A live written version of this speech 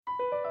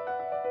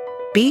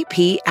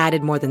BP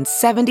added more than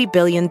 $70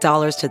 billion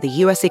to the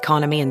U.S.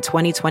 economy in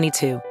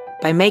 2022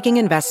 by making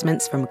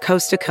investments from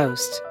coast to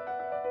coast.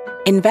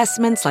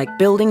 Investments like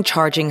building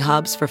charging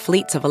hubs for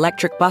fleets of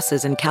electric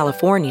buses in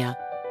California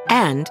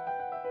and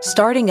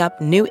starting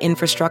up new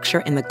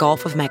infrastructure in the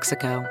Gulf of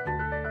Mexico.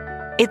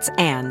 It's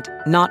and,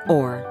 not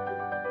or.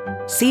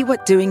 See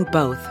what doing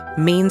both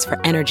means for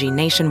energy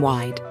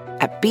nationwide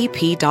at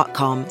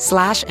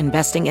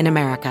bp.com/investing in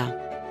America.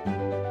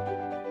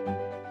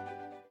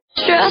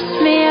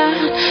 Trust me,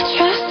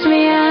 trust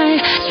me,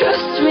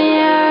 trust me,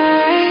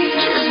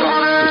 just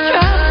wanna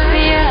trust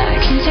me, I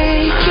can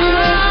take you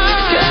there.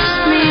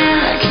 Trust me,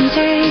 I can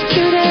take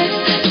you there.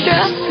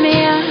 Trust me,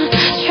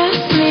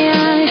 trust me,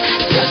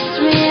 trust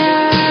me,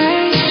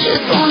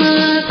 just wanna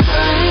look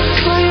right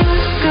for you,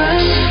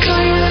 good for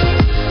you.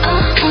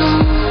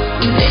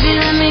 Baby,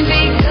 let me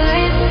be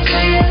good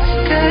for you,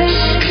 good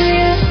for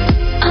you.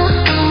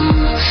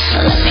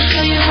 Let me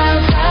show you how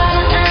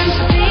bad I am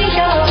to be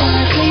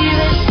yours.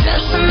 Leave it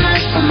just a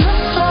mess on the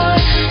floor.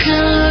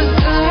 Now look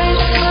good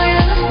for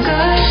you,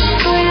 good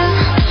for you.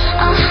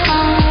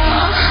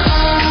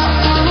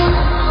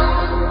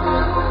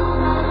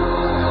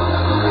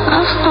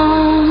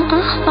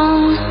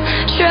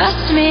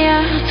 Trust me,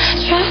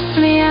 trust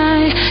me,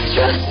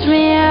 trust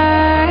me.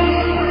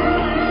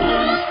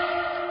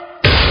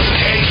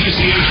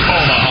 KQCH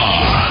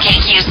Omaha.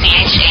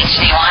 KQCH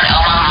HD1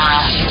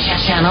 Omaha.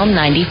 Channel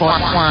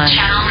 94.1.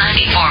 Channel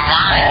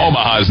 94.1.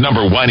 Omaha's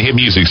 #1 hit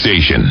music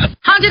station.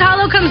 Haunted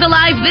Hollow comes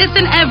alive this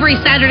and every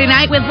Saturday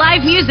night with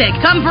live music.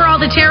 Come for all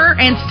the terror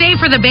and stay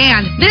for the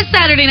band. This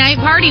Saturday night,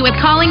 party with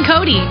Calling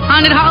Cody.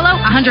 Haunted Hollow,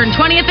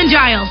 120th and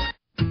Giles.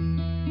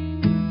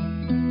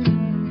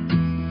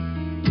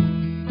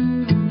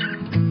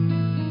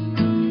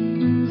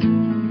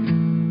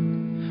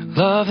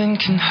 Loving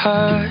can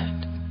hurt.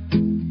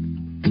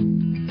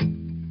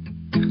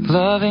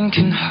 Loving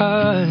can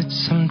hurt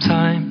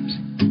sometimes,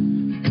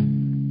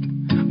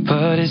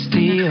 but it's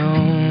the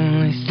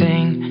only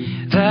thing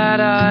that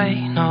I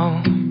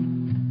know.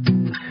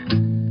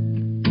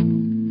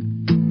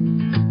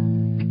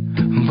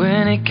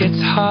 When it gets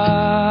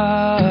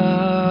hard,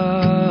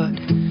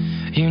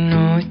 you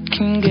know it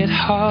can get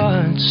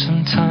hard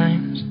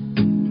sometimes.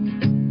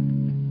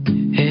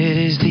 It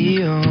is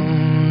the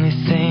only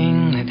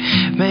thing that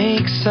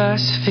makes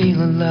us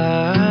feel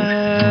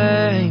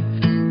alive.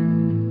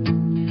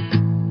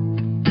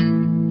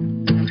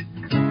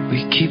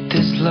 We keep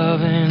this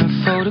love in a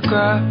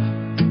photograph.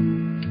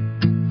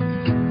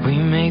 We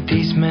make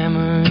these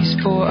memories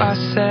for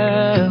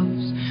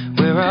ourselves,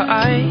 where our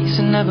eyes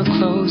are never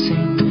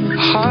closing,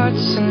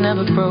 hearts are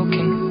never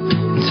broken,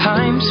 and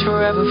time's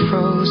forever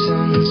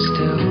frozen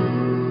still.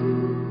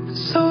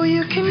 So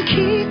you can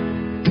keep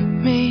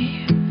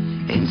me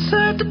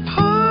inside the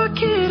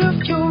pocket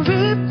of your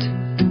ripped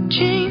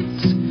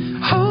jeans,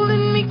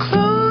 holding me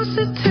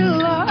closer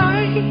till our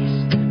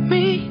eyes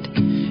meet.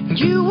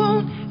 You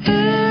won't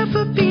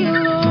ever be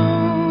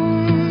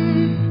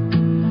alone.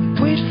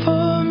 Wait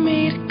for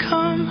me to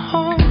come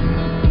home.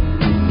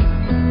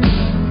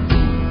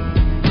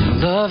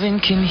 Loving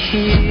can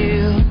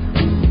heal.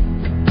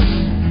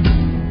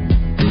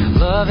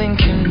 Loving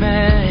can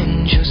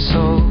mend your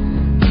soul.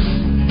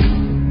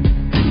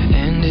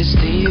 And it's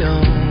the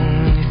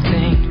only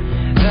thing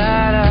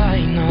that I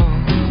know.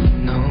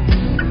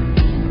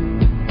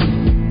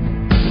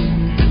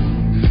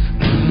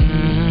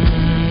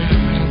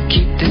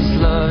 Keep this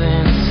love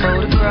in a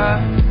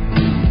photograph.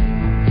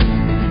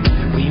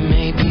 We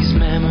made these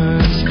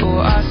memories for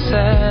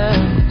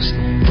ourselves,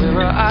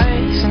 where our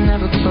eyes are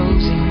never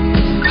closing,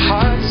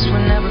 hearts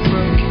were never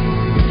broken,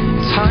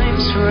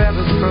 time's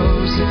forever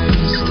frozen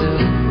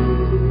still.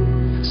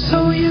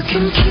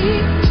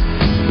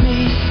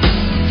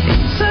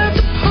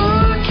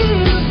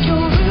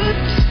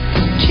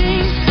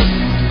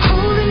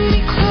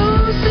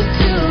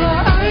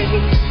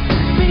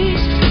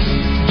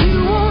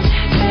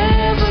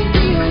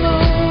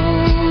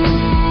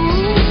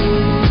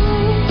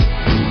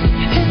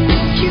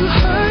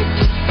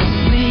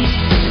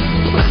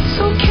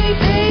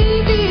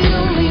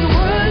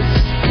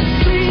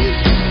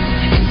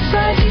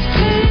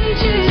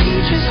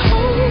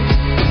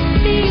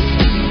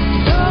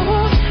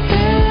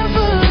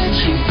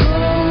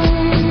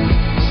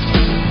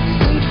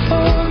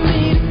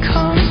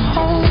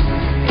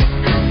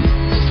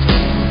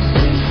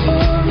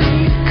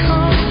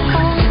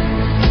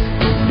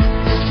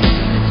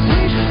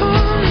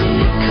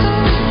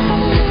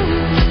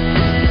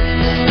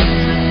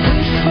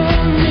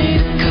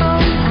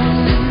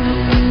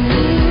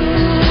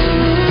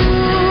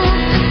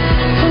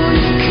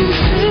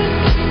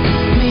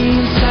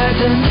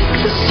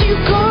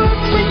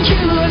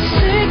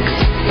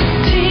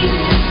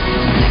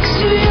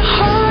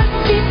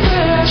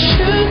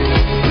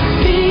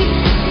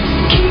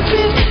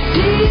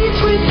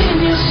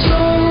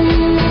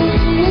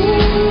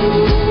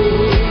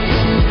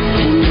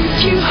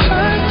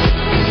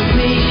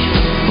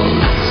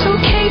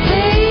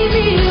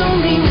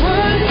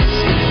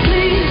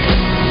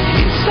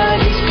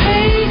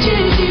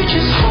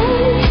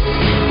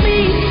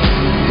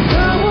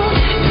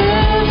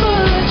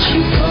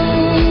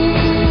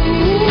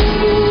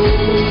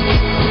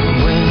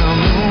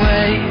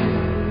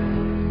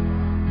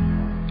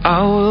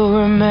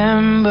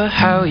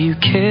 you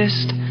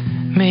kissed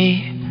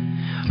me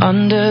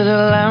under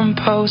the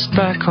lamppost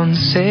back on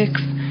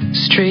 6th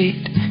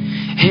Street,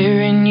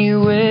 hearing you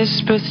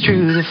whisper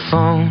through the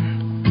phone,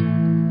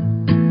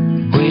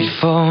 wait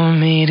for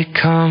me to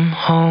come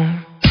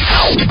home.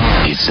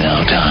 It's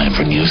now time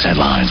for news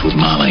headlines with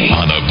Molly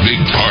on the Big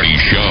Party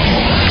Show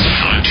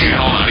on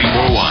Channel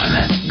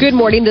 94.1. Good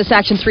morning. This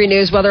Action 3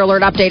 News weather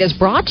alert update is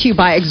brought to you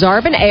by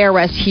Exarban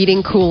ARS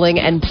Heating, Cooling,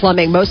 and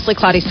Plumbing. Mostly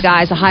cloudy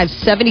skies, a high of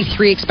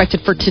 73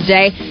 expected for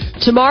today.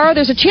 Tomorrow,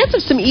 there's a chance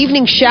of some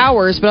evening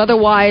showers, but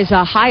otherwise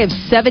a high of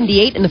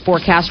 78 in the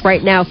forecast.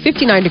 Right now,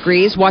 59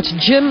 degrees. Watch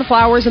Jim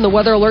Flowers and the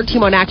weather alert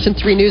team on Action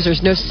 3 News.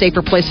 There's no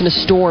safer place in a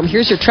storm.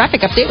 Here's your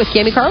traffic update with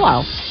Cammie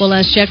Carlisle. Well,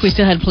 last check, we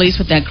still had police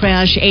with that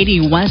crash.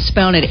 80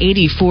 westbound at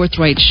 84th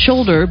right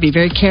shoulder. Be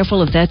very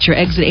careful if that's your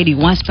exit. 80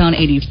 westbound,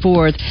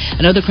 84th.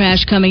 Another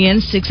crash coming in,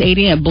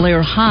 680 at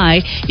Blair High.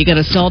 You got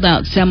a stalled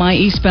out semi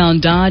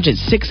eastbound Dodge at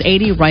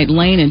 680 right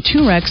lane, and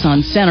 2 wrecks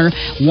on Center.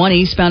 One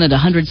eastbound at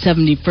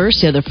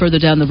 171st. The other further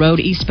down the road,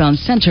 eastbound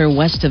Center,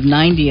 west of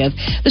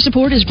 90th. The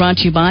support is brought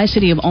to you by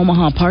City of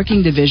Omaha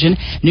Parking Division.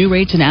 New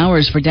rates and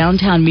hours for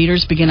downtown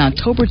meters begin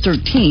October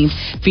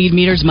 13th. Feed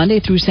meters Monday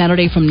through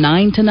Saturday from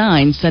 9 to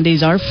 9.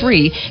 Sundays are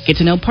free. Get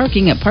to know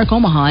parking at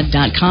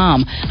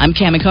parkomaha.com. I'm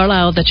Cammie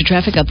Carlisle. That's your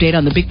traffic update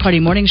on the Big Party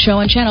Morning Show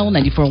on Channel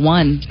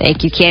 94.1.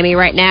 Thank you, Cammie.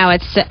 Right now,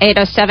 it's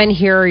 8:07.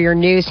 Here are your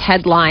news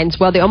headlines.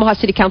 Well, the Omaha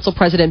City Council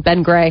President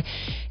Ben Gray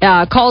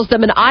calls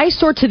them an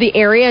eyesore to the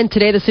area, and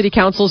today the City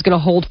Council is going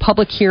to hold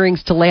public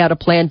hearings to lay out a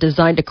plan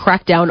designed to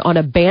crack down on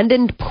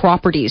abandoned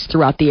properties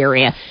throughout the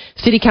area.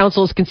 City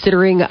Council is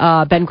considering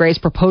Ben Gray's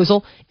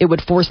proposal. It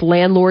would force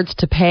landlords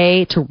to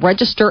pay to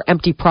register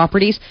empty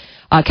properties.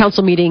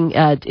 Council meeting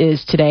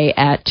is today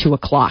at 2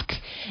 o'clock.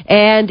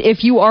 And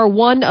if you are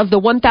one of the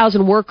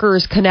 1,000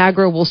 workers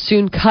Conagra will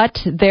soon cut,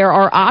 there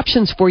are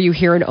options for you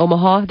here in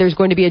Omaha. There's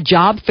going to be a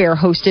job fair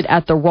hosted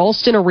at the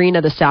Ralston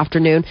Arena this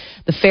afternoon.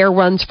 The fair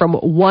runs from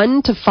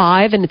 1 to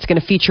 5, and it's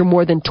going to feature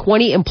more than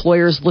 20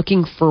 employers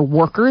looking for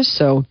workers.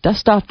 So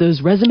dust off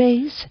those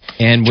resumes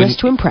and just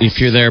to impress.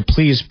 If you're there,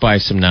 please buy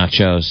some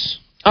nachos.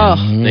 Oh,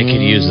 they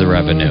could use the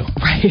revenue.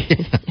 Right.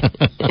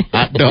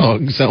 Hot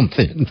dog,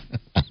 something.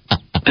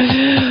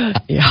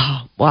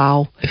 Yeah,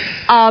 wow.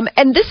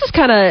 And this is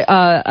kind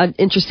of an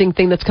interesting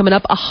thing that's coming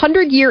up.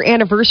 100-year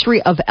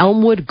anniversary of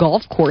Elmwood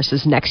Golf Course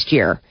is next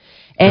year.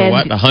 And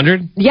what,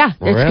 100? Yeah, it's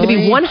going to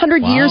be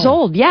 100 years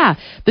old. Yeah.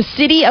 The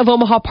City of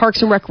Omaha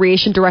Parks and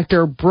Recreation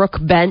Director Brooke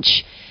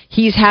Bench,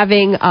 he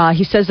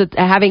says that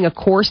having a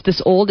course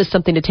this old is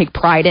something to take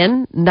pride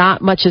in.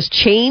 Not much has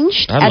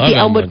changed at the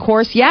Elmwood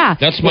course. Yeah.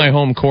 That's my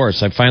home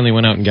course. I finally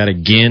went out and got a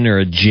gin or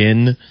a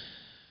gin.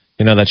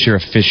 You know, that's your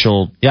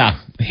official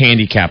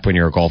handicap when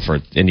you're a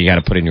golfer, and you got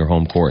to put in your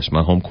home course.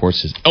 My home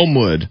course is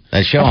Elmwood.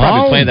 I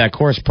probably play that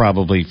course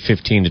probably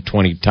 15 to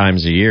 20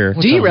 times a year.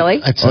 Do you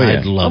really? I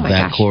love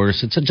that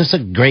course. It's just a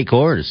great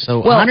course.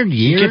 So 100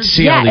 years. You get to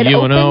see all the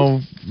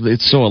UNO.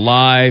 It's so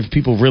alive.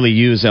 People really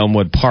use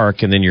Elmwood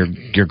Park, and then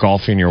you're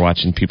golfing, you're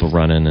watching people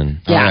running. And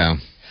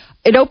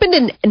It opened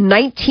in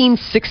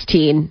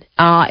 1916.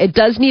 It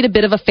does need a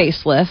bit of a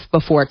facelift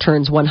before it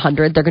turns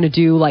 100. They're going to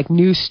do like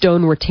new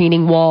stone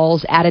retaining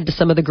walls added to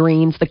some of the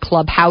greens. The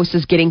clubhouse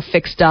is getting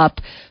fixed up.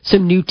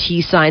 Some new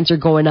tee signs are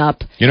going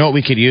up. You know what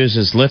we could use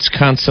is let's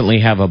constantly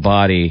have a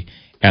body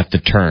at the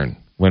turn.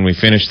 When we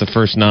finish the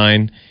first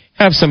 9,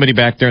 have somebody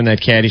back there in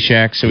that caddy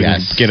shack so we can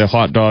get a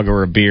hot dog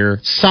or a beer.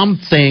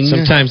 Something.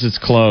 Sometimes it's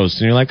closed.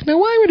 And you're like, no,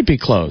 why would it be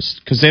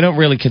closed? Because they don't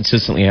really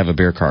consistently have a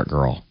beer cart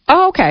girl.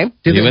 Oh, okay.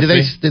 Did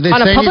they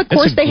on a public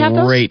course they have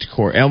those? Great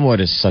course. Elmwood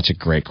is such a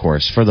great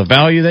course. For the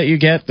value that you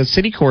get, the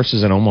city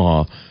courses in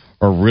Omaha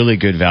are really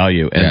good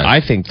value. And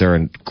I think they're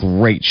in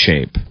great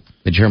shape.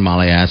 Did you hear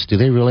Molly ask, do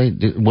they really?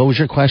 What was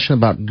your question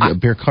about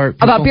beer cart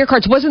people? About beer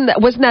carts. Wasn't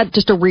that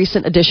just a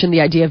recent addition,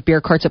 the idea of beer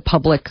carts at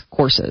public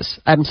courses?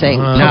 I'm saying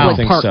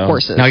public park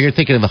courses. Now you're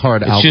thinking of the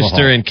hard alcohol. It's just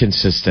they're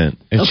inconsistent.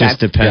 It just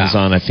depends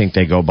on, I think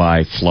they go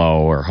by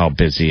flow or how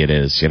busy it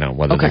is, you know,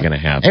 whether they're going to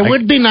have. It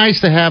would be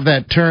nice to have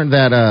that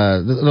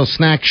little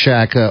snack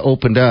shack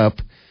opened up,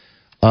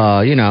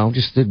 you know,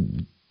 just to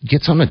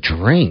get something to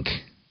drink.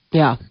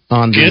 Yeah.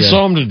 Get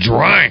something to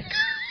drink.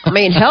 I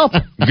mean, help.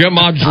 Get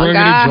my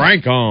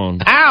drink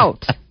on.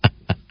 Out.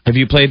 Have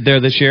you played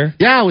there this year?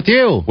 Yeah, with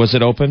you. Was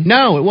it open?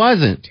 No, it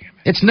wasn't.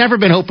 It's never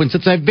been open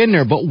since I've been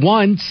there, but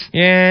once.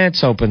 Yeah,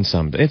 it's open.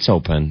 It's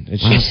open.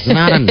 It's just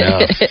not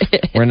enough.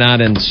 We're not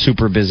in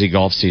super busy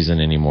golf season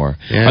anymore.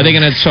 Yeah. Are they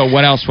going to? So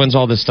what else? When's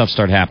all this stuff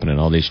start happening?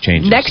 All these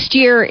changes. Next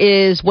year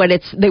is when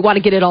they want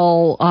to get it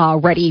all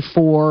ready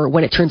for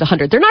when it turns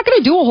 100. They're not going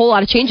to do a whole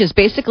lot of changes.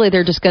 Basically,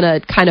 they're just going to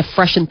kind of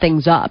freshen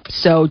things up.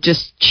 So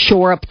just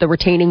shore up the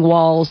retaining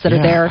walls that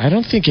are there. I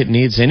don't think it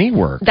needs any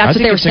work. That's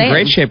what they were saying. I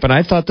think it's in great shape, and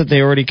I thought that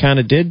they already kind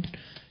of did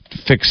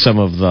fix some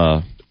of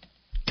the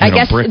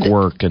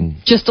brickwork and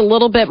just a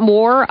little bit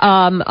more.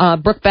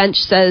 Brookbench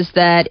says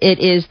that it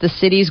is the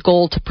city's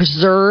goal to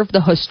preserve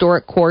the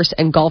historic course,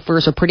 and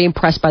golfers are pretty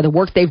impressed by the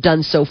work they've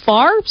done so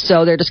far.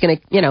 So they're just going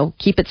to,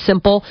 keep it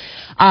simple.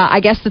 I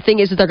guess the thing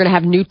is that they're going to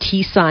have new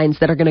tee signs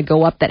that are going to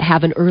go up that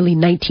have an early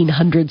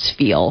 1900s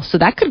feel. So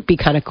that could be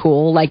kind of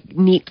cool, like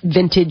neat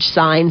vintage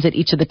signs at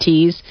each of the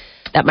tees.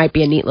 That might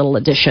be a neat little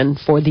addition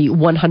for the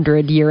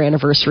 100-year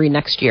anniversary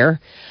next year.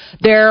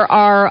 There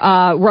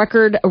are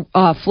record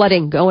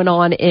flooding going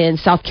on in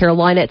South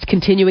Carolina. It's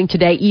continuing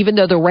today, even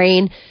though the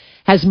rain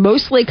has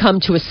mostly come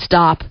to a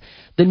stop.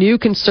 The new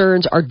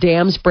concerns are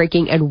dams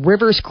breaking and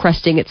rivers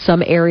cresting at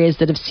some areas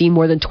that have seen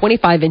more than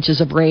 25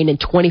 inches of rain in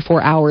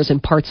 24 hours in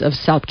parts of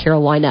South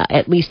Carolina.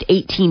 At least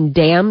 18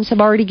 dams have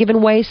already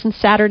given way since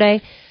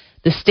Saturday.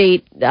 The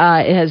state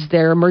has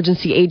their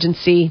emergency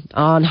agency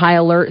on high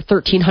alert.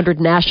 1,300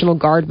 National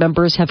Guard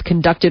members have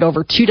conducted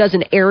over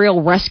 24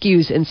 aerial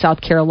rescues in South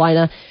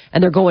Carolina,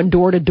 and they're going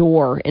door to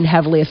door in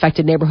heavily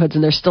affected neighborhoods,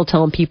 and they're still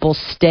telling people,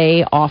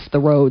 stay off the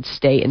road,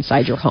 stay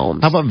inside your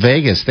homes. How about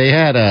Vegas? They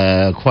had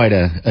quite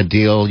a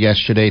deal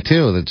yesterday,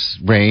 too. That's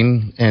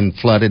rain and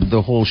flooded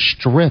the whole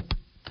strip.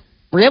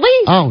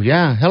 Really? Oh,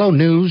 yeah. Hello,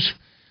 news.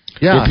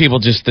 Yeah. Where people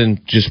just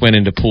went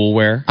into pool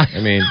wear. I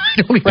mean,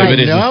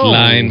 everybody's just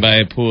lying by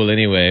a pool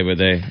anyway, but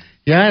they...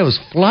 Yeah, it was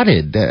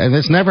flooded, and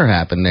it's never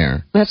happened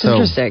there. That's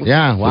interesting.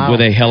 Yeah, wow. Were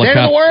they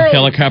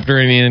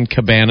helicoptering in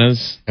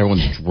cabanas?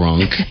 Everyone's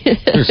drunk.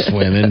 They're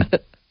swimming.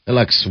 They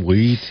look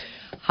sweet.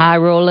 High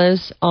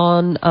rollers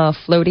on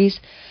floaties.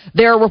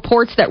 There are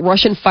reports that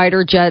Russian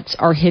fighter jets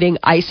are hitting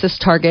ISIS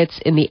targets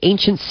in the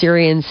ancient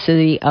Syrian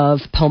city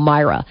of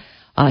Palmyra.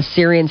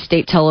 Syrian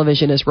state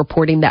television is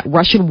reporting that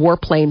Russian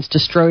warplanes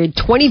destroyed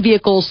 20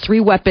 vehicles, 3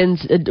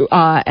 weapons in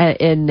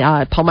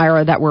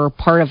Palmyra that were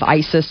part of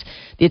ISIS.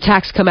 The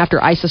attacks come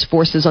after ISIS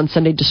forces on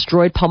Sunday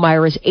destroyed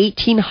Palmyra's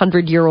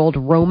 1,800-year-old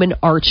Roman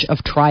Arch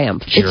of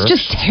Triumph. It's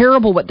just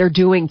terrible what they're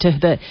doing to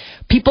the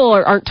people.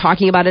 Aren't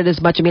talking about it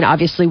as much. I mean,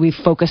 obviously we've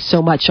focused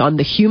so much on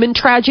the human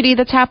tragedy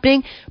that's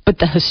happening, but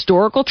the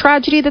historical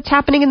tragedy that's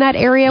happening in that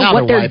area,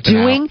 what they're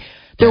doing,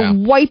 they're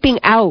wiping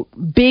out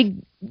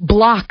big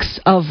blocks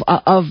of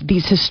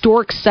these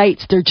historic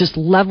sites. They're just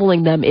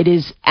leveling them. It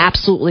is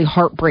absolutely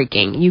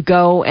heartbreaking. You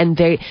go and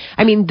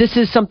this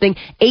is something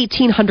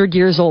 1,800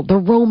 years old. The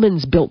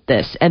Romans built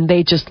this and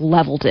they just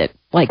leveled it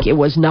like it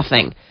was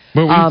nothing.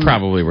 Well, we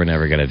probably were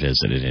never going to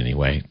visit it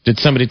anyway. Did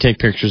somebody take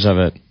pictures of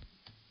it?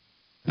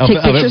 Of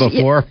it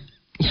before?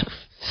 Yeah.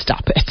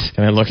 Stop it.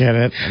 Can I look at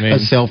it?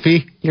 A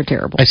selfie? You're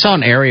terrible. I saw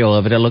an aerial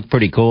of it. It looked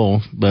pretty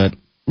cool, but...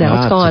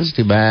 Now it's gone. It's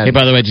too bad. Hey,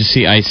 by the way, did you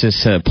see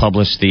ISIS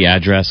published the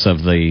address of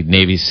the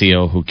Navy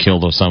SEAL who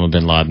killed Osama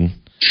bin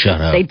Laden?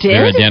 Shut up. They did?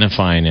 They're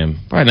identifying him.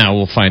 Right now,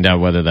 we'll find out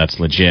whether that's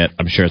legit.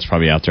 I'm sure it's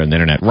probably out there on the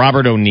internet.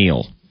 Robert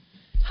O'Neill.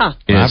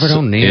 Robert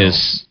O'Neill.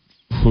 Is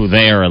who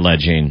they are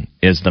alleging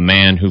is the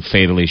man who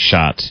fatally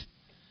shot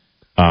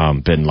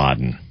bin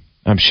Laden.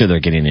 I'm sure they're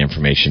getting the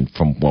information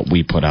from what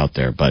we put out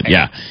there. But,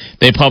 yeah,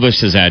 they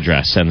published his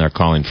address, and they're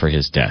calling for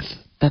his death.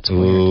 That's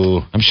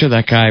weird. I'm sure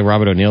that guy,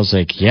 Robert O'Neill's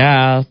like,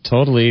 yeah,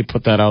 totally,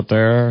 put that out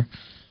there.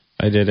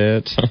 I did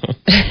it.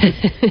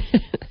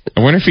 I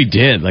wonder if he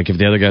did. Like, if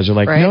the other guys are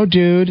like, no,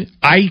 dude,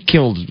 I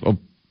killed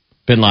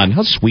bin Laden.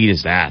 How sweet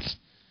is that?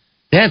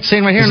 Yeah, it's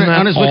saying right here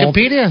on his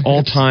Wikipedia.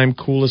 All-time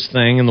coolest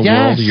thing in the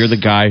world. You're the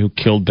guy who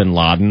killed bin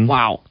Laden.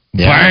 Wow.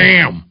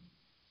 Yeah. Bam!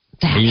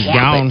 He's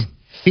down.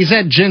 He's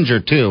that ginger,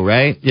 too,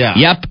 right? Yeah.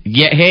 Yep.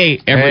 Yeah. Hey,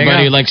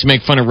 everybody who likes to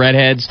make fun of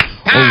redheads.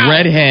 A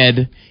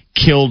redhead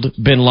killed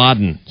bin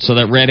Laden. So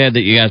that redhead that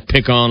you guys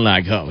pick on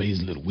like, oh,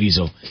 he's a little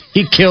weasel.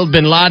 He killed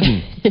bin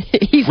Laden.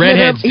 He's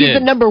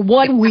the number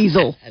one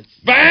weasel.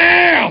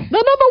 Bam!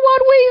 The number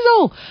one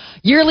weasel.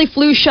 Yearly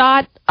flu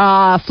shot.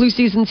 Flu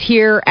season's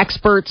here.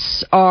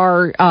 Experts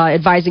are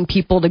advising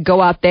people to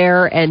go out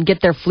there and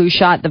get their flu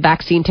shot. The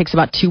vaccine takes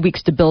about 2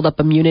 weeks to build up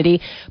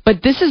immunity.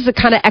 But this is a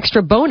kind of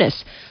extra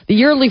bonus. The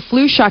yearly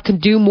flu shot can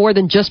do more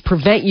than just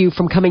prevent you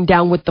from coming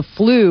down with the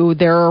flu.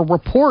 There are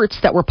reports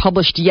that were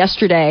published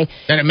yesterday.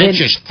 That it makes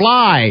you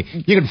fly.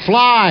 You can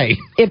fly.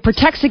 It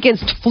protects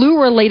against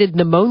flu-related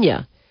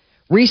pneumonia.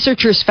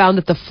 Researchers found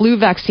that the flu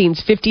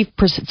vaccine's 57%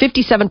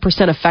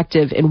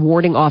 effective in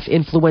warding off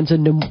influenza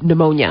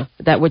pneumonia,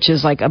 which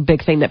is like a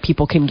big thing that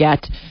people can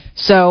get.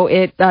 So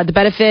the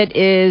benefit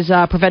is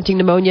preventing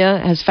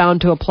pneumonia has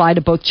found to apply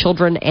to both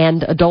children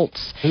and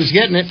adults. Who's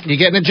getting it? You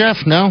getting it,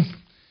 Jeff? No.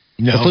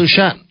 The flu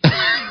shot.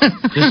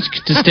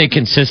 just to stay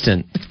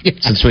consistent,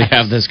 since we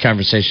have this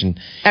conversation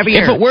every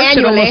year. If it works,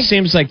 it almost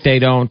seems like they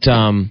don't.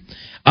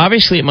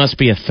 Obviously, it must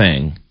be a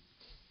thing.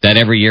 That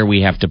every year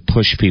we have to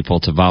push people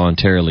to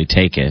voluntarily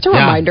take it. It's a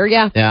reminder,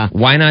 yeah.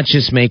 Why not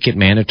just make it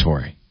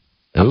mandatory?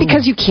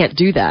 Because you can't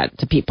do that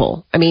to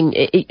people. I mean,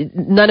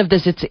 none of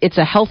this, it's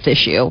a health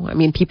issue. I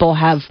mean, people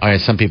have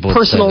some people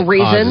personal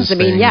reasons. I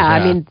mean,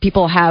 I mean,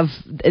 people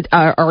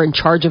are in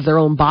charge of their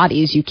own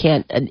bodies. You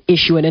can't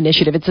issue an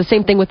initiative. It's the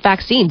same thing with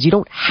vaccines. You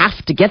don't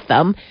have to get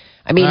them.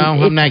 I mean,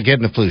 I'm not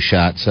getting a flu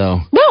shot, so.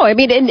 No, I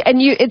mean,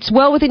 and you, it's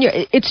well within your.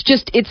 It's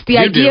the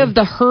idea of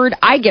the herd.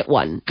 I get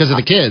one because of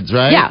the kids,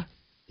 right? Yeah.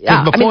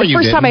 I mean, the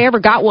first time I ever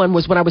got one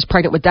was when I was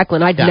pregnant with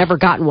Declan. I'd never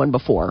gotten one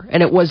before.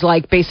 And it was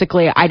like,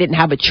 basically, I didn't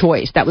have a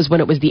choice. That was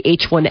when it was the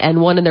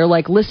H1N1. And they're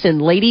like, listen,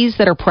 ladies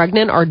that are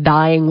pregnant are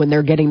dying when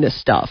they're getting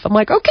this stuff. I'm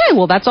like, okay,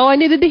 well, that's all I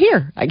needed to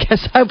hear. I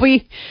guess I'll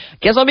be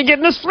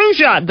getting this flu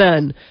shot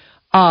then.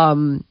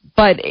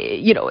 But,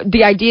 you know,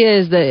 the idea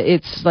is that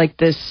it's like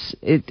this,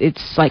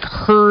 it's like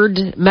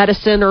herd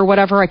medicine or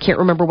whatever. I can't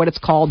remember what it's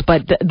called.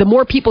 But the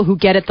more people who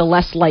get it, the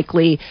less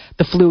likely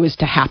the flu is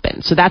to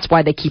happen. So that's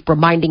why they keep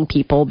reminding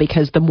people,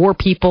 because the more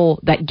people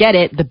that get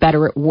it, the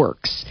better it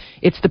works.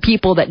 It's the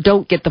people that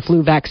don't get the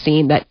flu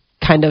vaccine that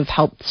kind of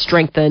help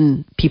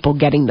strengthen people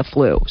getting the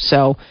flu.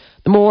 So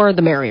the more,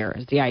 the merrier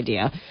is the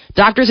idea.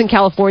 Doctors in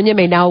California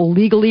may now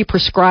legally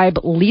prescribe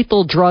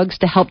lethal drugs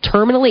to help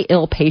terminally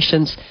ill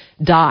patients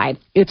die.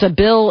 It's a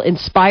bill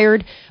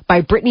inspired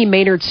by Brittany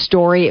Maynard's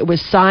story. It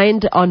was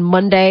signed on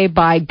Monday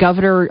by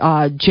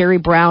Governor Jerry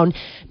Brown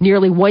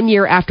nearly 1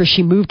 year after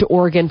she moved to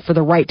Oregon for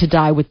the right to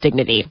die with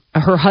dignity.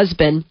 Her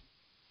husband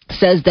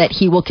says that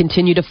he will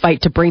continue to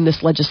fight to bring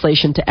this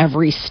legislation to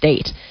every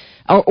state.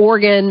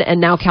 Oregon and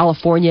now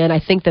California, and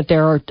I think that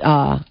there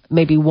are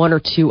maybe one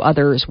or two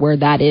others where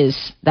that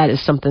is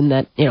something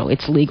that, you know,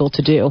 it's legal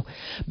to do.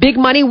 Big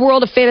money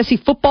world of fantasy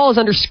football is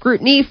under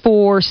scrutiny,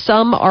 for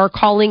some are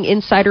calling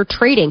insider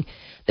trading.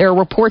 There are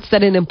reports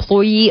that an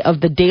employee of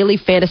the daily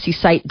fantasy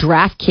site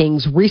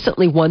DraftKings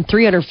recently won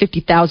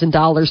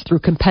 $350,000 through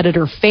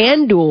competitor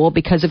FanDuel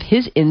because of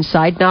his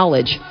inside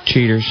knowledge.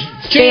 Cheaters.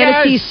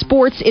 Fantasy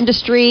sports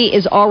industry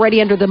is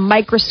already under the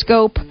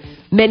microscope.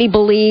 Many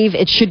believe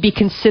it should be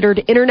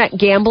considered internet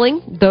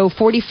gambling, though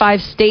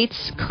 45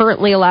 states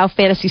currently allow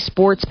fantasy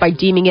sports by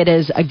deeming it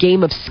as a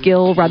game of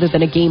skill rather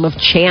than a game of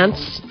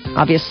chance.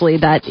 Obviously,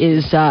 that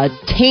is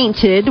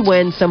tainted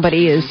when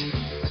somebody is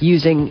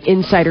using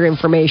insider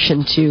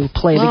information to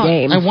play the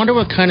game. I wonder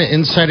what kind of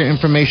insider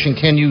information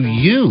can you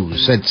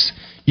use?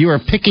 You are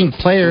picking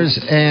players,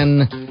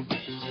 and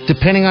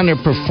depending on their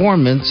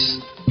performance,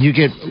 you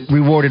get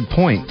rewarded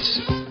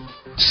points.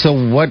 So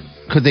what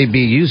could they be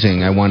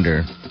using, I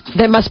wonder?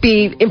 There must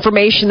be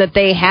information that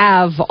they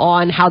have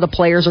on how the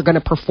players are going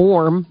to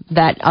perform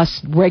that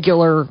us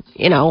regular,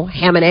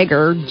 ham and egg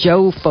or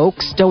Joe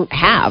folks don't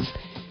have.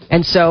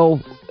 And so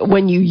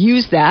when you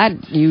use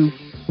that, you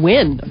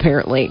win,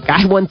 apparently.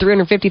 Guy won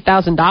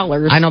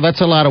 $350,000. I know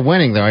that's a lot of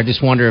winning, though. I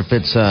just wonder if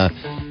it's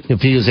if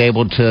he was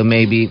able to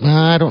maybe,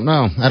 I don't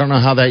know. I don't know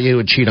how that you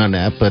would cheat on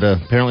that, but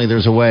apparently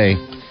there's a way.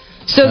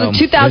 So the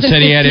 2015... They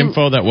said he had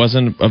info that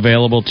wasn't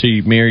available to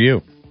me or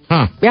you.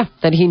 Huh. Yeah,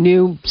 that he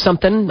knew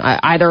something,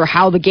 either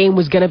how the game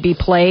was going to be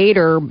played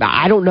or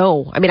I don't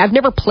know. I mean, I've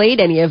never played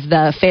any of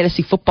the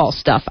fantasy football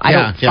stuff. I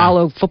don't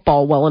follow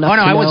football well enough to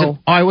know.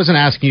 I wasn't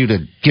asking you to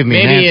give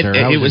me an answer.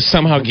 Maybe it was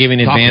somehow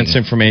giving advance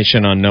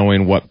information on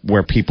knowing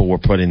where people were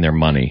putting their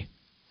money.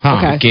 Huh.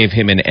 Okay. It gave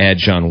him an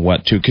edge on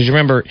what to. Because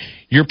remember,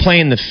 you're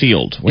playing the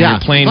field. When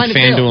you're playing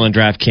FanDuel and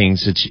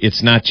DraftKings,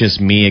 it's not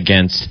just me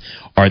against,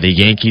 are the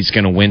Yankees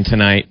going to win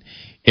tonight?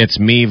 It's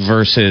me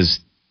versus...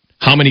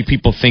 how many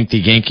people think the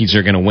Yankees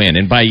are going to win?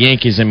 And by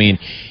Yankees, I mean,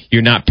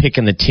 you're not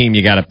picking the team,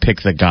 you got to pick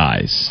the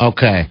guys.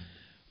 Okay.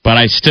 But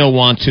I still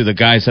want to, the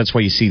guys, that's why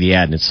you see the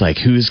ad, and it's like,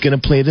 who's going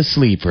to play the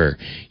sleeper?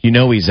 You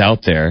know he's out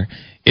there.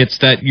 It's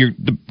that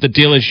the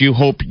deal is you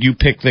hope you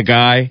pick the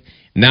guy.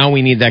 Now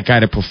we need that guy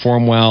to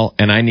perform well,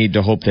 and I need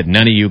to hope that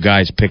none of you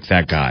guys pick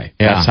that guy.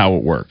 Yeah. That's how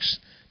it works.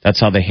 That's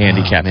how the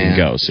handicapping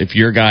goes. If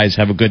your guys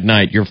have a good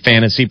night, your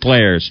fantasy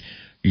players,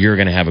 you're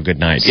going to have a good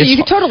night. So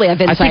you totally have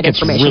inside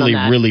information on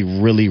that. I think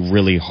it's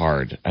really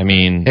hard. I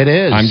mean, it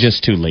is. I'm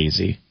just too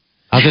lazy.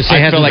 I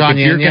feel like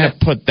if you're going to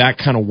put that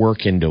kind of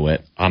work into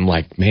it, I'm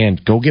like, man,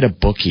 go get a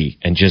bookie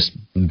and just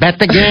bet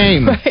the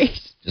game. Right.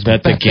 Just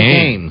bet the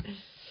game.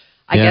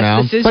 I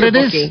guess this is but your it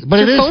bookie. is, but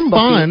it is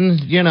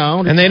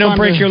fun, And they don't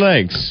break your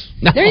legs.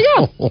 There you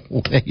go.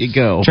 There you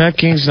go.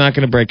 DraftKings not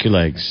going to break your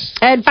legs.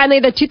 And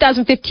finally, the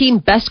 2015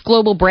 Best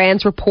Global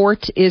Brands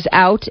report is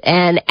out,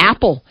 and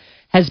Apple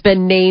has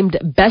been named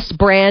best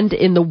brand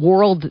in the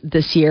world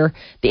this year.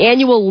 The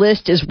annual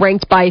list is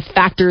ranked by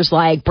factors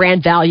like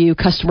brand value,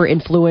 customer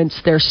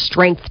influence, their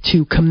strength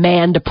to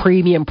command a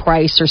premium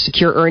price or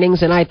secure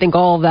earnings. And I think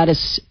all of that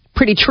is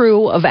pretty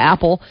true of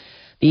Apple.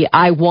 The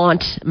I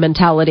want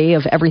mentality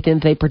of everything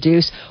that they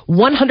produce.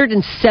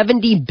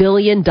 $170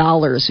 billion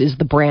is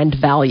the brand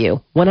value.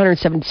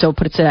 170. So it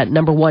puts it at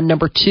number one.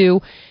 Number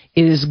two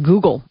is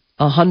Google.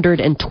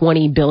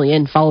 $120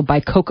 billion, followed by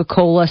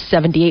Coca-Cola,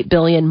 $78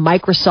 billion,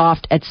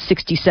 Microsoft at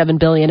 $67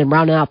 billion, and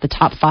rounding out the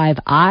top five,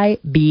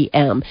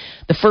 IBM.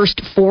 The first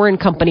foreign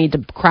company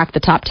to crack the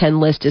top 10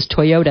 list is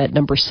Toyota at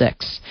number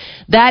 6.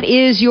 That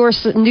is your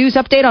news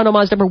update on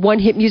Omaha's number one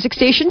hit music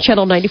station,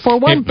 Channel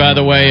 94.1. Hey, by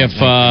the way,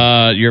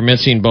 if you're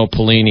missing Bo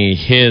Pelini,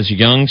 his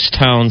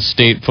Youngstown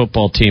State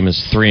football team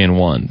is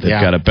 3-1. They've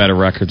got a better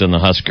record than the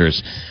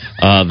Huskers.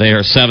 They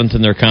are 7th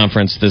in their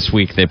conference this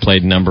week. They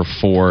played number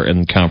 4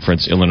 in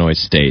conference, Illinois Illinois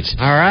State.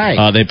 All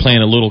right. They play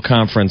in a little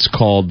conference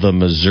called the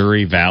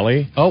Missouri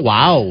Valley. Oh,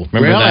 wow.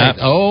 Remember that?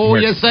 Oh,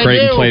 Where yes, I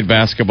Creighton do. played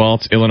basketball.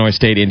 It's Illinois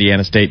State,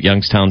 Indiana State,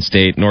 Youngstown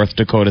State, North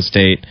Dakota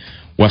State,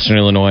 Western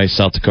Illinois,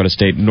 South Dakota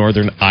State,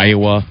 Northern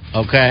Iowa,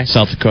 Okay.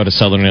 South Dakota,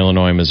 Southern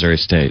Illinois, Missouri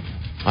State.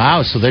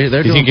 Wow, so they're You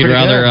doing think you'd pretty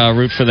rather good.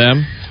 root for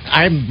them?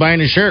 I'm buying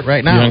a shirt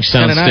right now.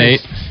 Youngstown Kinda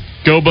State. nice.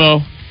 Go,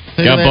 Bo.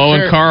 Look Got at that Bo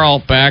and shirt. Carl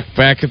back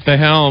at the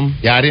helm.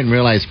 Yeah, I didn't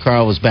realize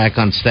Carl was back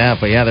on staff,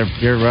 but yeah,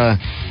 they're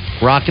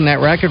rocking that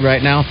record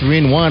right now,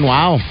 3-1.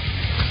 Wow,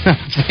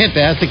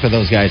 fantastic for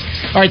those guys.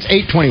 All right, it's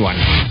 8:21.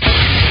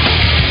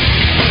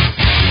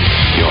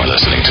 You're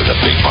listening to The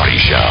Big Party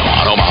Show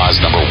on Omaha's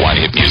 #1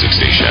 hit music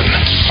station.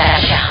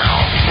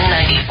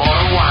 Channel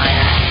 94.1.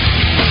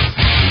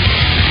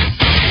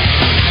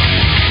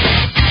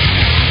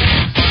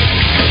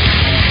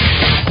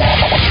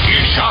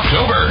 It's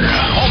Shocktober.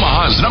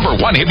 Omaha's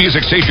 #1 hit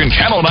music station,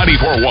 Channel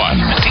 94.1,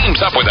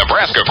 teams up with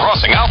Nebraska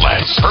Crossing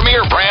Outlets,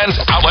 premier brands,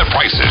 outlet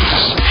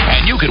prices.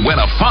 And you could win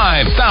a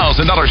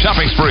 $5,000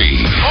 shopping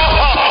spree.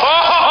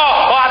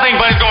 I think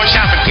Buddy's going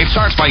shopping. It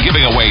starts by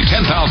giving away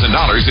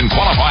 $10,000 in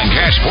qualifying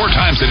cash 4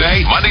 times a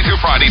day, Monday through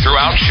Friday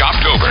throughout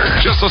Shocktober.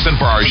 Just listen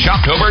for our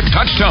Shocktober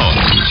touch tones.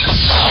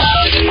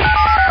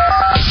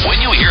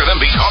 When you hear them,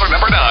 be caller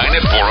number 9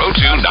 at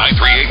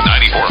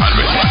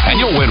 402-938-9400. And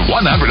you'll win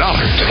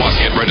 $100. Plus,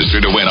 get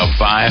registered to win a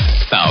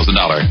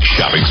 $5,000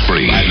 shopping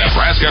spree at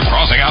Nebraska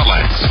Crossing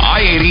Outlets.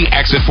 I-80,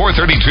 exit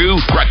 432,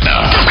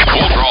 Gretna.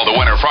 We'll draw the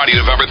winner Friday,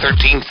 November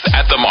 13th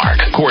at The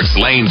Mark, Courts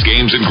Lanes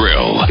Games and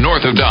Grill,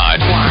 north of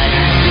Dodge.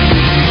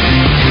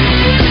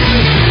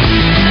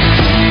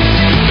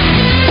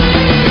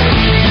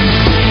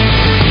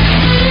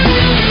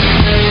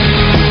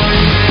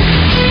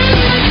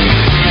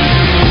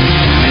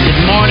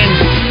 Good morning,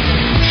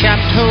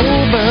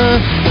 Shocktober.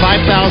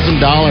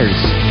 $5,000.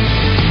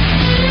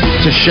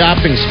 It's a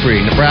shopping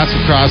spree. Nebraska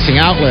Crossing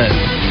Outlet.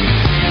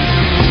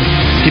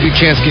 Give you a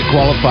chance to get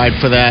qualified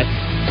for that.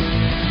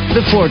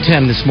 The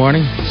 410 this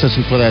morning.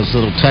 Listen for those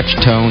little touch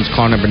tones.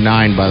 Call number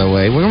 9, by the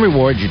way. We're going to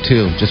reward you,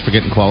 too, just for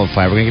getting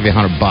qualified. We're going to give you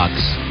 $100.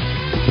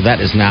 So that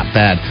is not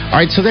bad. All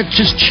right, so that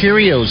just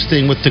Cheerios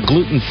thing with the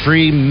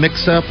gluten-free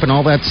mix-up and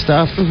all that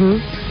stuff. Mm-hmm.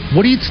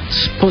 What do you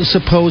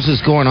suppose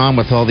is going on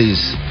with all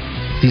these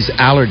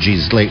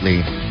allergies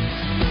lately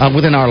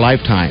within our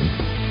lifetime?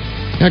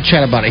 I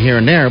chat about it here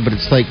and there, but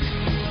it's like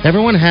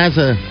everyone has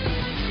a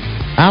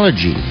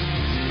allergy.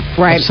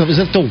 Right. So is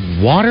it the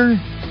water?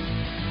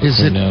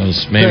 Who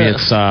knows? Maybe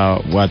it's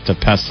the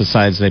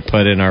pesticides they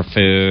put in our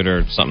food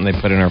or something they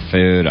put in our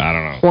food. I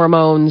don't know.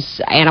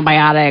 Hormones,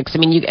 antibiotics. I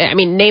mean,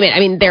 name it. I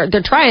mean, they're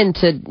trying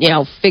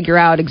to figure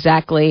out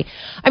exactly.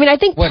 I mean, I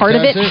think part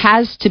of it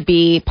has to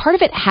be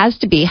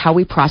how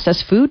we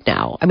process food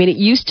now. I mean, it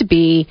used to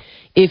be,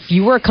 if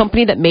you were a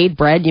company that made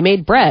bread, you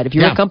made bread. If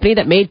you were a company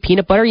that made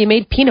peanut butter, you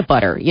made peanut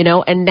butter,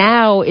 And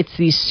now it's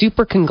these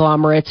super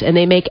conglomerates, and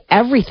they make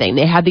everything.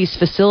 They have these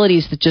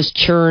facilities that just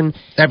churn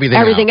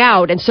everything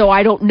out. And so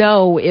I don't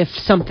know if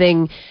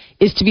something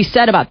is to be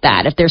said about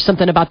that. If there's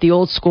something about the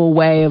old school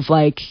way of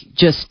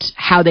just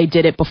how they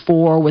did it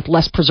before with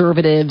less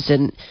preservatives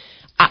and.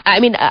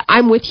 I mean,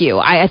 I'm with you.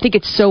 I think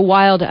it's so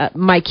wild.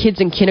 My kid's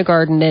in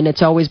kindergarten, and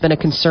it's always been a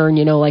concern,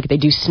 they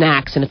do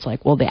snacks, and it's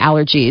like, well, the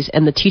allergies.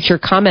 And the teacher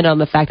commented on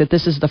the fact that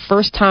this is the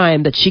first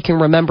time that she can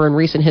remember in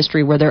recent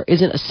history where there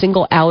isn't a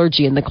single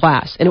allergy in the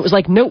class. And it was,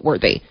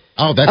 noteworthy.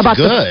 Oh, that's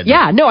good.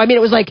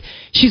 It was like,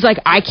 she's like,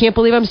 I can't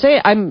believe I'm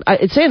saying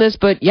this,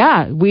 but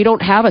yeah, we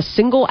don't have a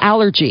single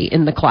allergy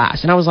in the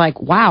class. And I was like,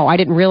 wow, I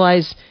didn't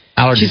realize...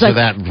 Allergies are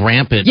that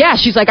rampant. Yeah,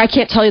 she's like, I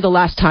can't tell you the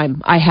last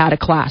time I had a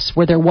class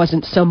where there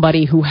wasn't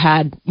somebody who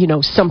had,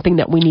 something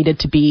that we needed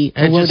to be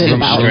alerted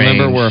about.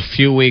 Remember, we're a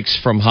few weeks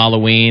from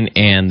Halloween,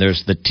 and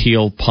there's the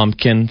teal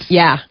pumpkin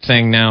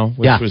thing now,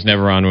 which was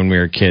never on when we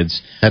were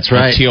kids. That's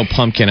right. A teal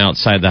pumpkin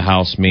outside the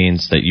house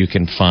means that you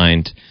can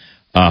find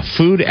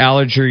food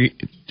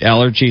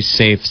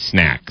allergy-safe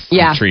snacks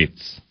and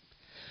treats.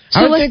 So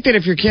I would think that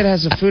if your kid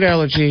has a food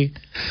allergy,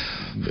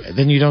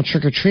 then you don't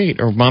trick-or-treat,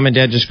 or mom and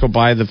dad just go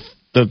buy the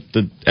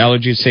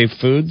allergy-safe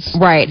foods?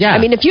 Right. Yeah. I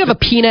mean, if you have a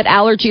peanut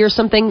allergy or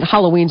something,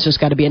 Halloween's just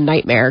got to be a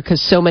nightmare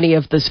because so many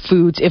of those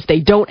foods, if they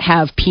don't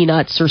have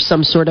peanuts or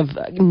some sort of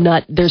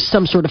nut, there's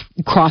some sort of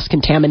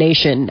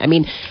cross-contamination. I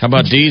mean... How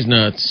about these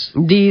nuts?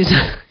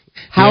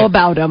 How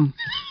about them?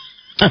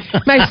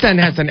 My son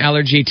has an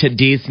allergy to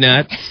these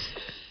nuts.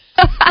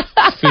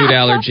 Food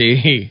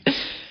allergy.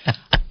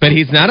 But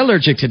he's not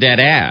allergic to that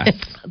ass.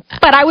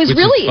 But I was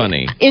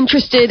really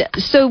interested.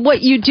 So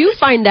what you do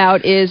find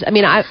out is, I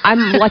mean,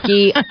 I'm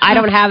lucky. I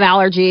don't have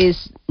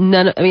allergies.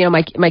 None.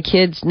 My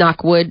kids,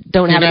 knock wood,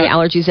 don't have any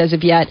allergies as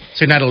of yet.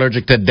 So you're not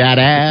allergic to that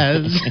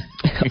ass?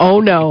 Oh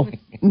no,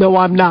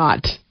 I'm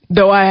not.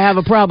 Though I have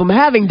a problem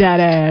having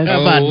that ass.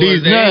 How about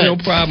these nuts? Ain't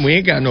no problem. We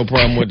ain't got no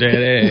problem with that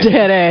ass.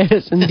 That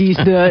ass and these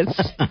nuts.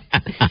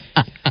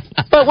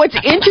 But what's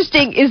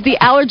interesting is the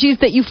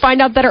allergies that you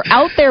find out that are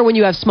out there when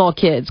you have small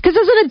kids. Because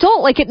as an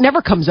adult, like, it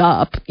never comes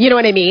up. You know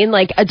what I mean?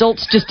 Like,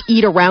 adults just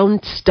eat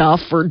around stuff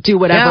or do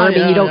whatever.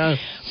 You don't. Yeah.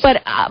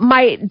 But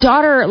my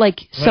daughter, like,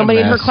 somebody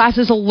in her class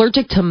is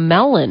allergic to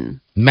melon.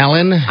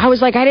 Melon? I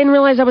was like, I didn't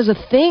realize that was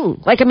a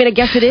thing. Like, I mean, I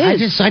guess it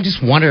is. I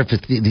just wonder if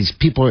these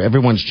people,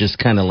 everyone's just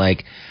kind of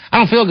like, I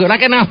don't feel good. I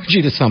got an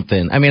allergy to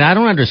something. I mean, I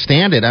don't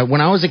understand it.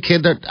 When I was a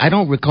kid, I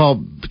don't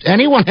recall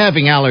anyone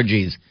having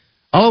allergies.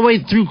 All the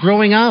way through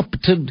growing up.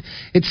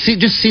 It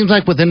just seems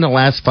like within the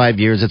last 5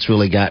 years, it's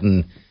really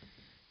gotten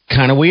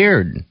kind of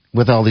weird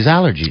with all these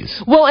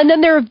allergies. Well, and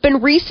then there have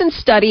been recent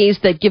studies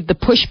that give the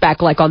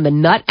pushback, like on the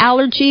nut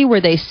allergy,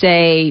 where they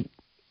say,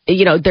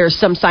 you know, there's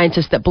some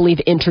scientists that believe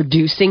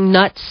introducing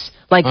nuts,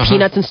 like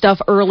peanuts and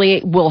stuff,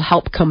 early will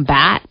help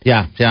combat.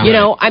 Yeah. You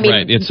know, I mean...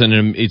 Right,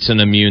 it's an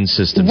immune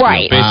system.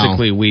 Right.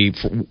 Basically,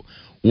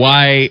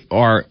 why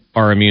are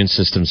our immune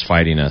systems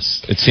fighting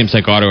us? It seems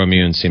like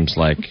autoimmune seems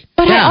like...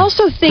 But I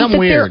also think that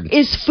there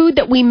is food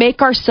that we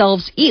make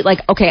ourselves eat. Like,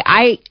 okay,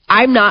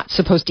 I'm not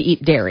supposed to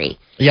eat dairy.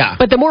 Yeah.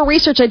 But the more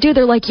research I do,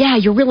 they're like, yeah,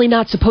 you're really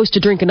not supposed to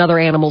drink another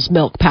animal's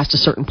milk past a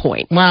certain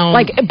point. Well...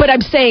 Like, but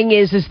I'm saying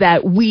is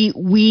that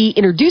we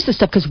introduce this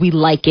stuff because we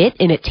like it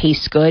and it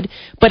tastes good,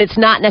 but it's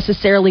not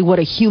necessarily what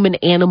a human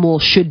animal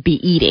should be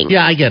eating.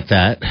 Yeah, I get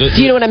that. Do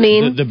you know what I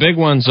mean? The big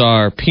ones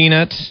are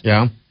peanut,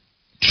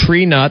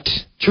 tree nut,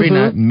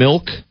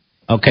 milk,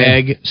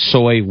 egg,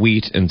 soy,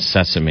 wheat, and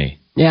sesame.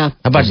 Yeah.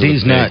 How about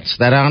D's nuts?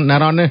 That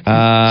not on there?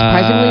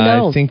 Surprisingly,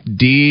 no. I think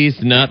D's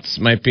nuts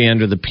might be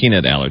under the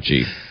peanut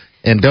allergy.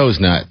 And Doe's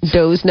nuts.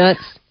 Doe's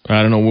nuts.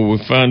 I don't know where we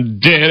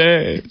found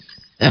dairy.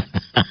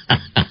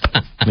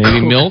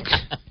 Maybe milk.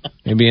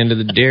 Maybe under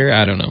the dairy.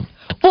 I don't know.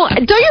 Well,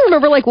 don't you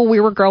remember, like, when we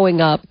were growing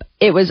up,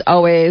 it was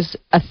always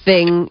a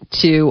thing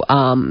to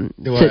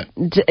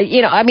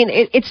you know, I mean,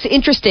 it's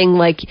interesting,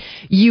 like,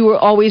 you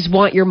always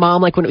want your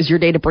mom, like, when it was your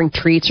day to bring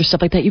treats or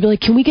stuff like that, you'd be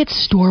like, can we get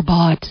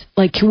store-bought?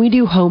 Like, can we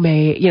do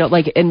homemade? You know,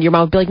 like, and your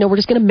mom would be like, no, we're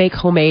just going to make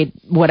homemade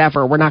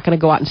whatever. We're not going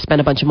to go out and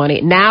spend a bunch of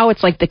money. Now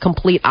it's like the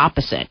complete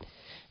opposite.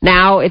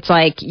 Now it's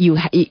like you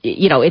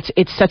know,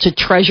 it's such a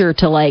treasure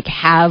to, like,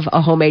 have a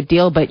homemade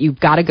deal, but you've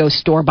got to go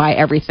store buy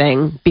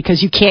everything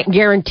because you can't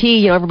guarantee.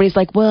 You know, everybody's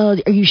like, well,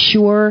 are you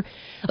sure?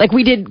 Like,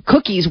 we did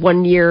cookies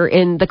one year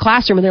in the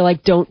classroom, and they're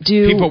like, don't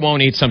do... People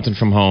won't eat something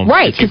from home.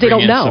 Right, because they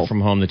don't know. Stuff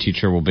from home, the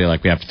teacher will be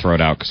like, we have to throw it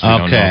out because we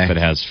don't know if it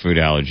has food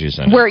allergies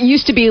in it. Where it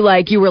used to be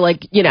like, you were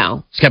like, you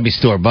know... It's got to be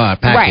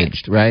store-bought,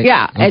 packaged, right?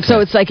 Yeah, and so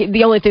it's like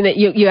the only thing that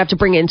you have to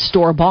bring in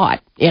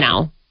store-bought, you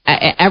know,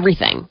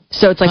 everything.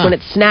 So it's like when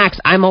it's snacks,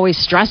 I'm always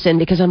stressing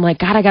because I'm like,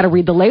 God, I got to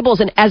read the labels.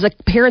 And as a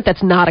parent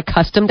that's not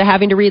accustomed to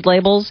having to read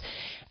labels...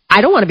 I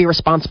don't want to be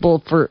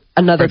responsible for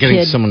another getting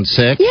kid. Someone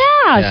sick?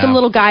 Yeah, some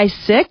little guy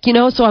sick, you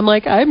know. So I'm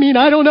like, I mean,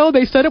 I don't know.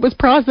 They said it was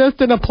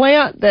processed in a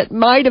plant that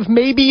might have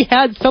maybe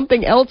had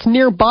something else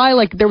nearby.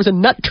 Like there was a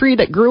nut tree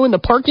that grew in the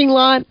parking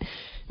lot. And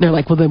they're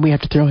like, well, then we have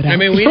to throw it out. I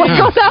mean,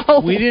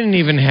 we didn't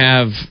even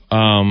have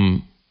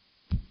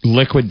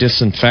liquid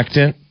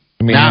disinfectant.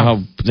 I mean,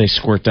 how they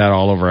squirt that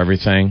all over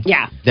everything.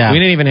 Yeah. We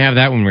didn't even have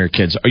that when we were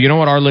kids. You know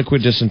what our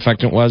liquid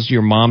disinfectant was?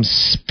 Your mom's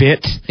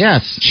spit.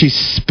 Yes. She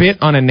spit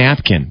on a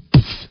napkin.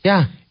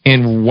 Yeah.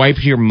 And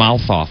wipe your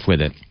mouth off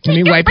with it. Let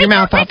me wipe your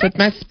mouth off with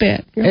my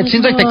spit. It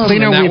seems like the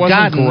cleaner we've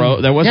gotten...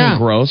 that wasn't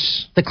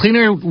gross. The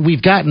cleaner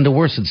we've gotten, the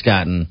worse it's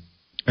gotten.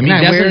 I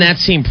mean, doesn't that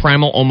seem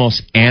primal,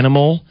 almost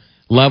animal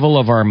level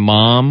of our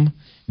mom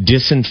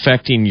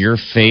disinfecting your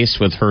face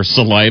with her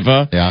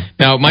saliva? Yeah.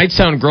 Now, it might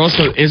sound gross,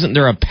 but isn't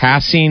there a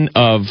passing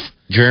of...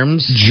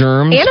 Germs,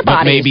 antibodies,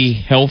 but maybe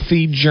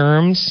healthy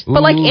germs?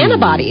 But like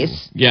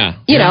antibodies. Yeah.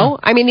 You know,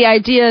 I mean, the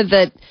idea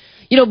that...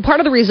 You know, part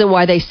of the reason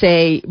why they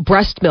say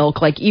breast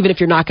milk, like even if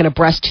you're not going to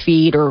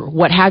breastfeed or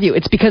what have you,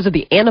 it's because of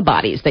the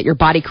antibodies that your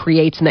body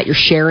creates and that you're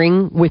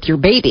sharing with your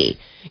baby.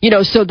 You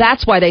know, so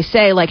that's why they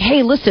say, like,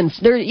 hey, listen,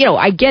 there, you know,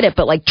 I get it,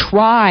 but like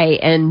try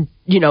and,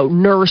 you know,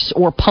 nurse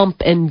or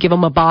pump and give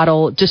them a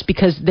bottle just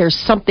because there's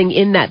something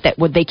in that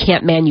they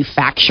can't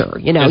manufacture.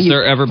 You know, has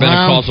there ever been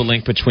a causal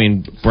link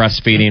between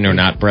breastfeeding or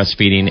not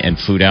breastfeeding and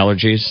food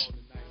allergies?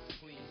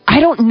 I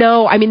don't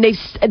know. I mean,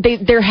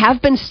 there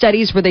have been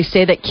studies where they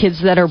say that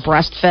kids that are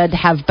breastfed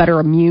have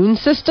better immune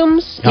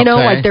systems. You know,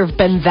 like there have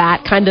been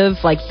that kind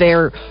of like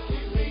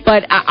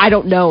but I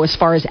don't know as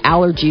far as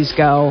allergies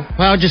go.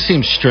 Well, it just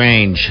seems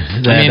strange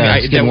that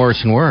it's getting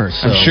worse and worse.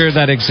 So. I'm sure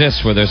that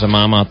exists where there's a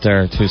mom out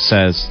there who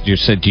says, you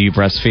said, do you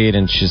breastfeed?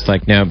 And she's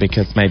like, no,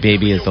 because my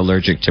baby is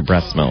allergic to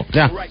breast milk.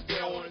 Yeah.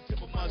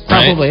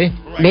 Probably. Right?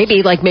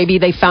 Maybe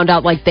they found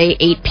out like they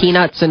ate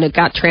peanuts and it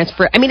got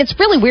transferred. I mean, it's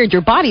really weird.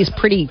 Your body's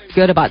pretty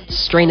good about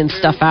straining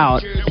stuff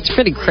out. It's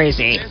pretty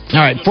crazy.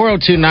 All right,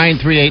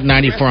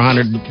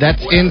 402-938-9400.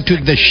 That's into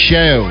the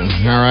show.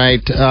 All right.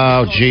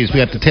 Oh, geez.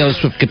 We got the Taylor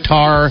Swift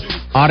guitar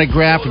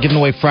autograph. We're giving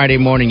away Friday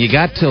morning. You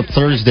got till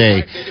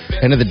Thursday,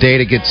 end of the day,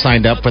 to get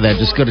signed up for that.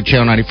 Just go to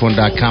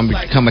channel94.com.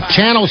 Become a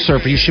channel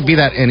surfer. You should be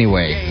that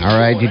anyway. All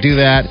right. You do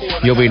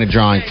that, you'll be in a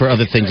drawing for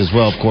other things as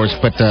well, of course.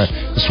 But the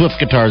Swift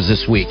guitar is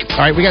this week. All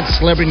right, we got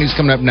Slim celebrity news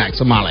coming up next.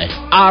 So, Molly.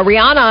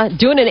 Rihanna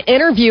doing an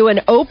interview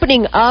and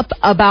opening up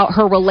about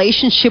her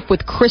relationship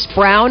with Chris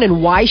Brown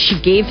and why she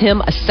gave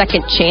him a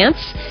second chance.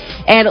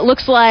 And it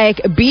looks like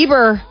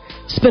Bieber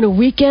spent a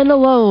weekend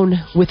alone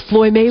with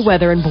Floyd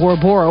Mayweather in Bora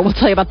Bora. We'll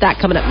tell you about that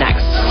coming up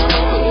next.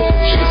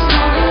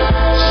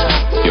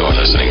 You're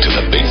listening to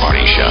The Big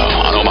Party Show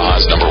on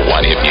Omaha's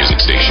 #1 hit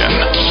music station.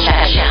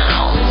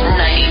 Channel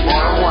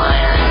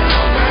 94.1.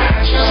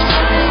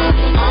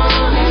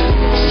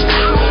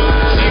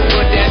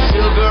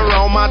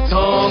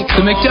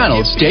 The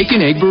McDonald's Steak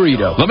and Egg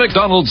Burrito. The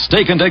McDonald's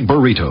Steak and Egg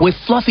Burrito. With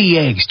fluffy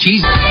eggs,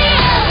 cheese.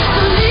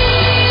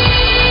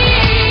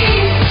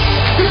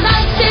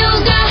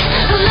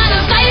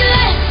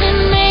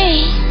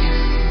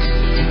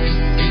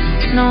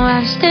 No,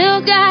 I've still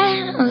got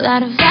a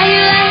lot of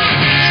fire left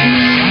in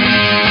me.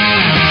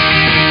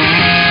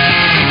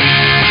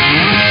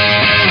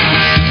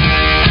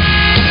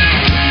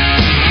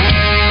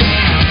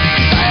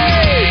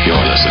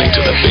 You're listening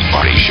to The Big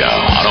Party Show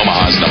on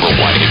Omaha's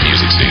 #1 hit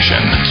music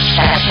station.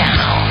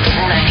 Channel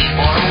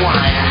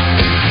 94.1.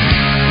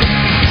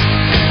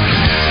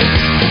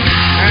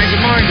 All right,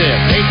 good morning, Dave.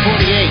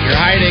 8:48. Your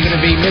high today going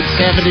to be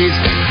mid-70s,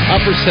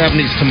 upper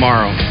 70s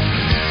tomorrow.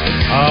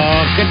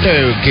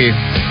 Okey-dokey.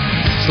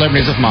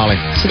 Celebrities with Molly.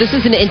 So this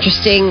is an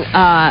interesting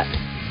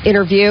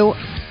interview.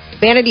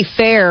 Vanity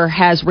Fair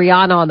has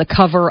Rihanna on the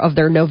cover of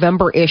their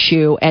November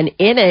issue, and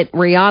in it,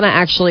 Rihanna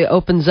actually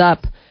opens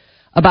up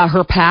about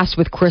her past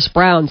with Chris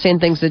Brown, saying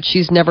things that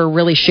she's never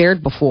really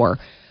shared before.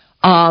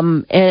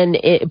 Part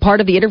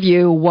of the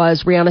interview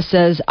was Rihanna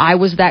says, I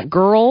was that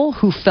girl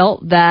who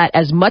felt that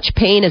as much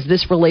pain as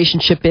this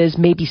relationship is,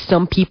 maybe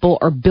some people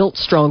are built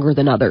stronger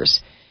than others.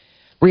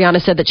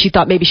 Rihanna said that she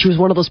thought maybe she was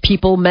one of those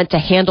people meant to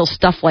handle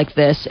stuff like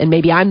this, and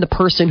maybe I'm the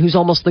person who's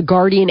almost the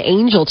guardian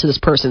angel to this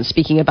person,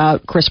 speaking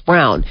about Chris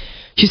Brown.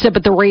 She said,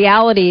 but the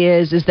reality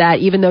is that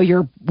even though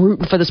you're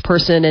rooting for this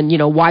person and, you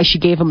know, why she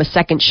gave him a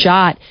second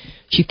shot,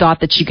 she thought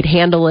that she could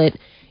handle it,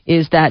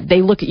 is that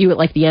they look at you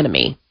like the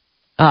enemy.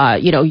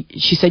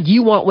 She said,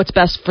 you want what's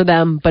best for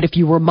them, but if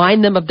you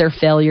remind them of their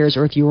failures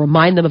or if you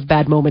remind them of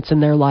bad moments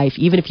in their life,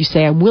 even if you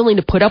say, I'm willing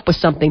to put up with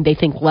something, they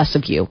think less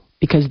of you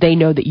because they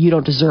know that you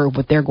don't deserve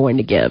what they're going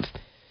to give.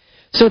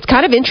 So it's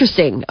kind of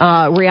interesting.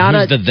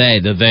 Rihanna. Who's the they?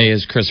 The they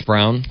is Chris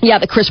Brown? Yeah,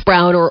 the Chris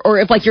Brown, or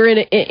if like you're in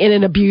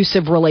an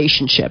abusive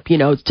relationship, she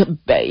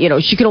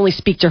can only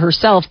speak to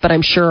herself, but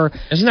I'm sure.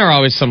 Isn't there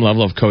always some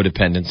level of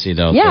codependency,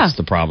 though? Yeah. That's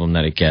the problem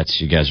that it gets.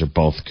 You guys are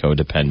both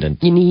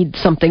codependent. You need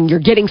something. You're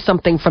getting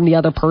something from the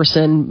other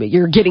person.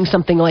 You're getting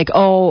something like,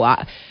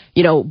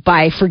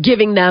 by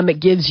forgiving them, it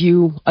gives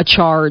you a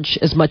charge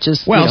as much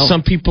as. Well,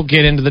 some people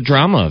get into the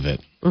drama of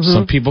it. Mm-hmm.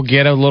 Some people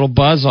get a little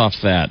buzz off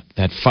that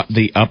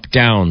the up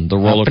down, the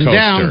roller coaster.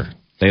 Down.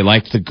 They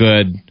like the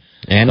good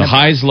and the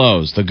highs,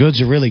 lows. The goods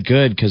are really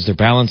good because they're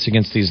balanced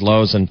against these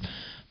lows. And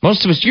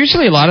most of us,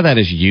 usually a lot of that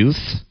is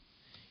youth.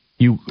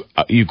 You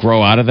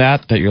grow out of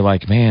that you're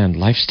like, man,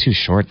 life's too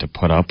short to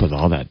put up with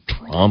all that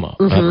drama.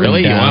 Mm-hmm. But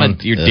really,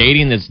 you're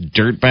dating this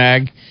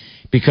dirtbag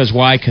because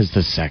why? Because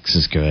the sex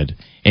is good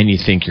and you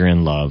think you're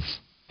in love.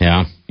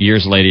 Yeah.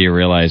 Years later, you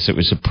realize it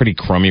was a pretty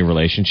crummy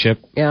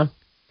relationship. Yeah.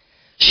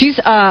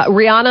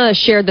 Rihanna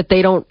shared that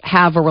they don't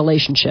have a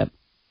relationship.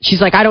 She's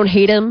like, I don't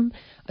hate him.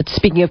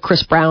 Speaking of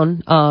Chris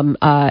Brown,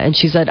 and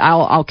she said,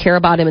 I'll care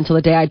about him until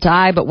the day I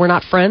die, but we're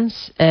not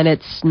friends, and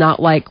it's not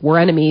like we're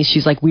enemies.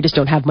 She's like, we just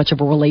don't have much of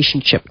a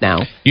relationship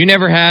now. You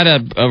never had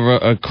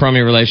a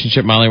crummy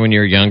relationship, Molly, when you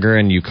were younger,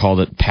 and you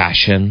called it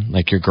passion?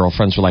 Like your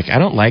girlfriends were like, I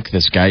don't like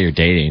this guy you're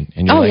dating.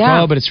 And you're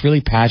oh, but it's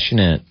really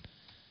passionate.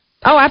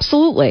 Oh,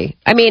 absolutely.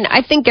 I mean,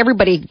 I think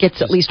everybody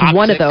gets at least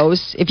one of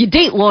those. If you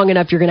date long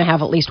enough, you're going to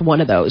have at least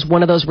one of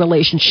those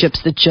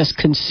relationships that just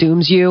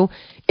consumes you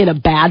in a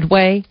bad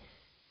way.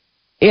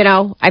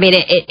 I mean,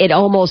 it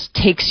almost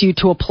takes you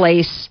to a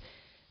place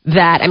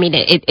that, I mean,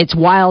 it's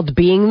wild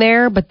being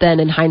there, but then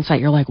in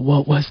hindsight, you're like,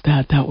 what was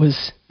that? That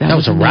was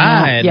a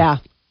ride. Yeah.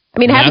 I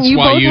mean, haven't you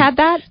both had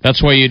that?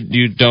 That's why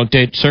you don't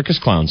date circus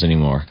clowns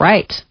anymore.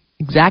 Right.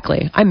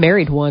 Exactly. I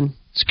married one.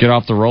 Let's get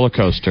off the roller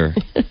coaster.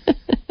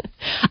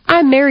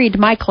 I married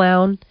my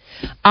clown.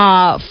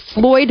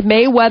 Floyd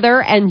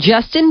Mayweather and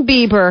Justin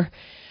Bieber,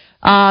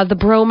 the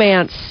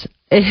bromance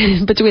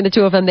between the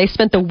two of them, they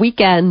spent the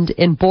weekend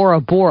in Bora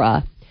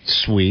Bora.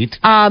 Sweet.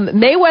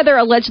 Mayweather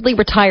allegedly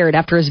retired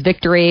after his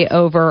victory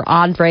over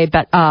Andre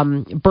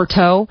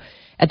Berto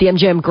at the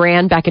MGM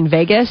Grand back in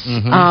Vegas.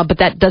 Mm-hmm. But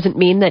that doesn't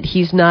mean that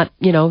he's not,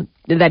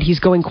 that he's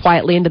going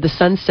quietly into the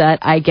sunset.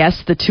 I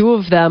guess the two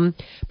of them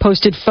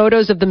posted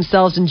photos of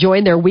themselves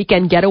enjoying their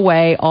weekend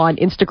getaway on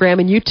Instagram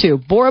and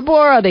YouTube. Bora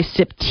Bora, they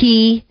sip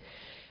tea.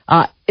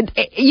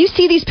 You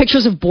see these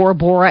pictures of Bora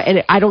Bora,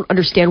 and I don't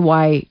understand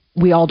why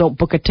we all don't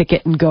book a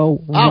ticket and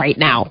go right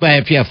now. But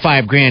if you have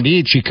 $5,000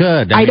 each, you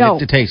could. I know.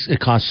 It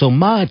costs so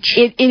much.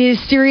 It is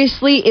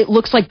seriously, it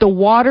looks like the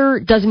water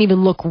doesn't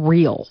even look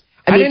real.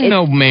 I didn't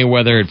know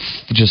Mayweather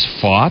just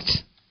fought.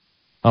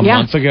 a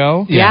month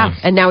ago. Yeah,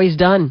 and now he's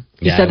done.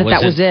 He said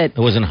that was it. It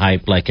wasn't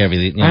hype like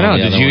everything. I know.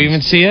 Did you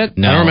even see it?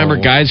 No. I remember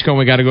guys going,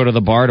 we got to go to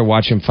the bar to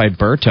watch him fight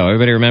Berto.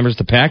 Everybody remembers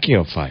the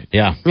Pacquiao fight.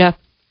 Yeah. Yeah.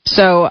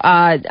 So,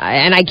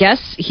 and I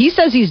guess he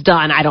says he's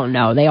done. I don't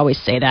know. They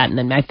always say that, and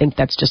then I think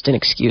that's just an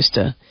excuse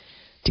to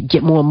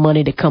get more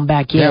money to come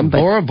back in. Yeah,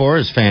 Bora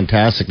Bora is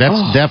fantastic.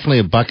 That's definitely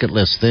a bucket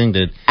list thing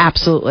to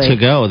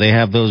go. They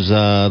have those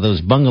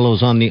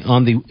bungalows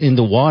in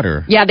the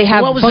water. Yeah, they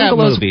have. What was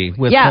bungalows. that movie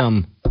with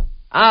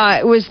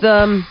it was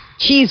the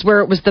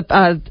where it was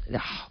the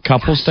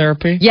couples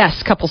therapy.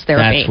 Yes, couples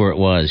therapy. That's where it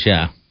was.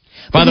 Yeah.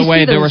 By the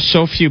way, there were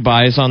so few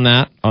buys on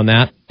that.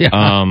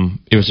 Yeah.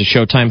 It was a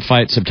Showtime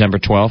fight, September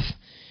 12th.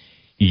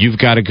 You've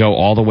got to go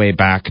all the way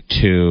back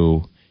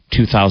to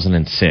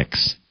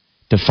 2006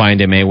 to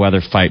find a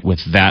Mayweather fight with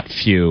that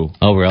few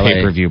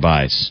pay-per-view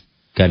buys.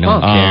 Got no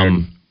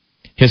cared.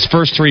 His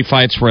first 3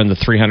 fights were in the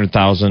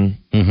 300,000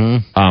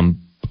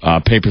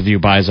 pay-per-view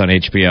buys on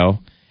HBO,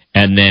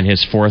 and then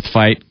his 4th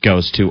fight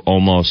goes to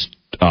almost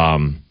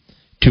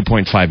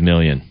 2.5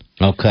 million.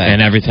 Okay.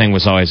 And everything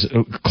was always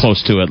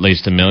close to at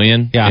least 1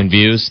 million in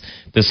views.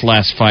 This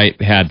last fight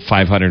had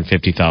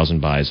 550,000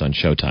 buys on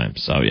Showtime.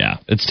 So, yeah,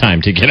 it's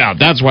time to get out.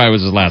 That's why it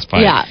was his last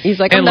fight. Yeah, he's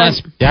like,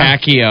 unless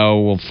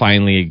Pacquiao will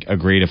finally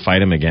agree to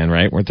fight him again,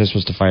 right? Weren't they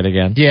supposed to fight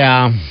again?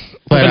 Yeah.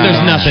 But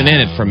there's nothing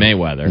in it for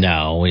Mayweather.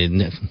 No.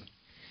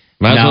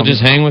 Might as well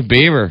just hang with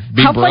Bieber.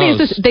 How funny is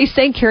this? They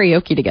sang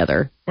karaoke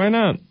together. Why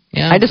not?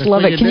 Yeah, I just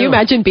love it. Can you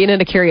imagine being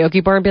in a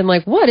karaoke bar and being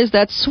like, what is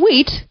that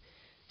sweet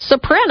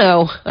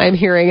soprano I'm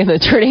hearing, and then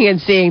turning and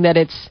seeing that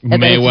it's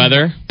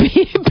Mayweather?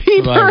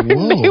 Bieber. Like, whoa,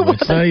 Mayweather.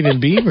 It's not even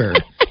Bieber.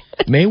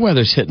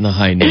 Mayweather's hitting the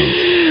high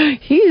note.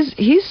 He's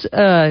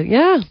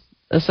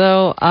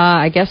So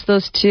I guess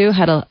those two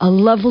had a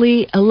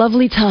lovely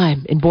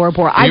time in Bora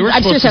Bora. I'm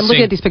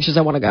looking at these pictures.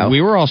 I want to go. We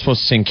were all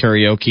supposed to sing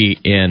karaoke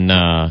in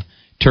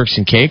Turks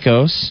and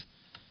Caicos.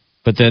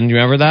 But then, you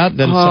remember that?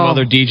 Then some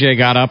other DJ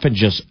got up and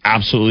just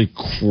absolutely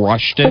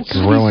crushed it.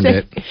 Ruined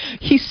it.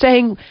 He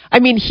sang,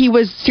 he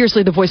was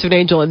seriously the voice of an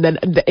angel, and then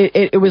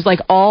it was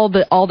like all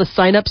the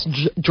sign-ups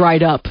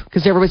dried up,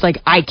 because everybody's like,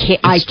 I can't.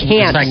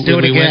 It's like, do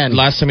it again.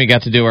 Last time we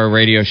got to do our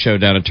radio show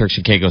down at Turks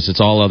and Caicos, it's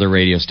all other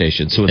radio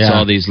stations. So it's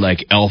all these,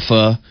 like,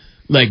 Alpha,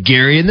 like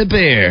Gary and the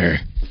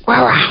Bear.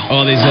 Wow.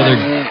 All these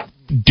other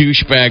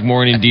douchebag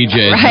morning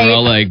DJs. Right. They're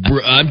all like,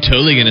 I'm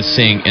totally going to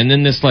sing. And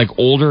then this, like,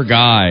 older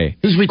guy.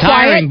 Who's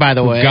retiring, by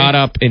the way. Got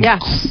up and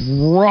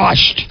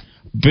crushed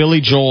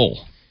Billy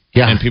Joel.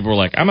 Yeah. And people were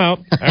like, I'm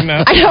out. I'm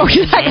not. I know,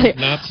 exactly. I'm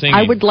not singing.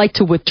 I would like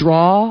to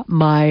withdraw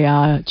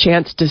my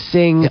chance to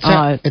sing.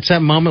 It's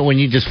that moment when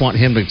you just want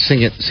him to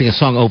sing a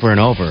song over and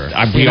over.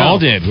 We all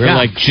did. We were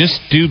like,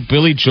 just do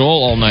Billy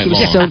Joel all night long.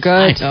 He was so good.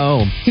 I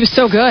know. He was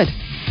so good.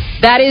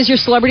 That is your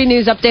celebrity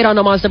news update on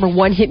Omaha's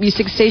 #1 hit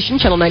music station,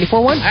 Channel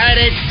 94.1.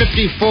 At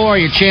 8:54,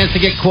 your chance to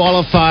get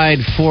qualified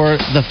for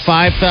the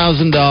 $5,000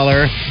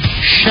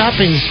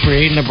 shopping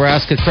spree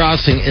Nebraska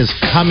Crossing is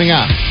coming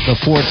up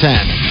before 10.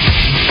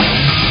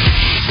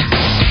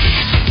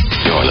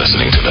 You're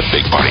listening to The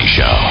Big Party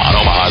Show on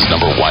Omaha's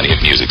 #1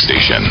 hit music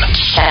station.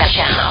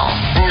 Channel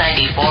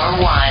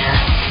 94.1.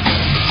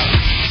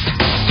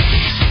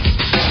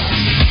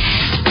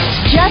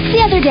 Just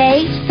the other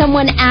day,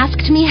 someone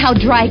asked me how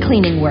dry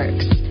cleaning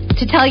works.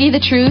 To tell you the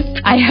truth,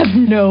 I have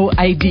no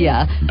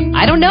idea.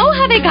 I don't know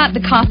how they got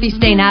the coffee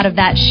stain out of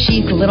that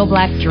chic little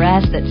black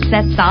dress that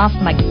sets off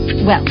my...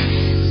 Well,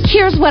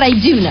 here's what I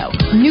do know.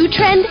 New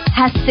Trend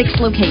has 6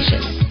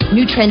 locations.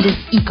 New Trend is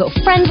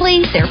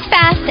eco-friendly, they're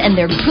fast, and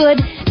they're good.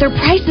 Their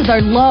prices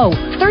are low,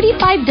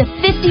 35 to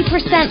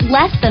 50%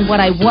 less than what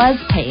I was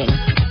paying.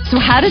 So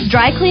how does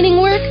dry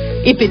cleaning work?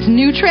 If it's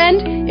New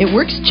Trend, it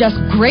works just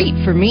great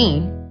for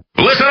me.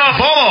 Listen up,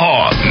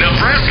 Omaha,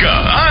 Nebraska.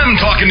 I'm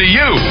talking to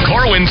you.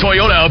 Corwin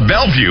Toyota of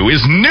Bellevue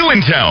is new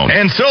in town,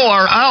 and so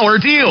are our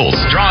deals.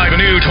 Drive a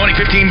new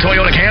 2015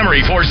 Toyota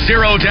Camry for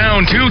 $0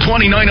 down,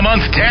 $229 a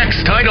month, tax,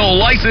 title,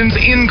 license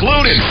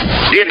included.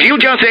 Did you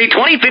just say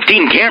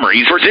 2015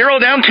 Camrys for $0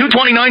 down,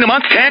 $229 a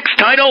month, tax,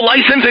 title,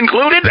 license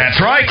included?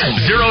 That's right.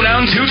 $0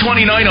 down,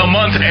 $229 a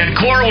month at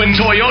Corwin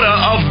Toyota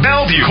of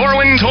Bellevue.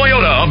 Corwin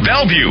Toyota of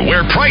Bellevue,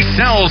 where price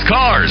sells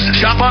cars.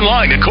 Shop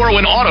online at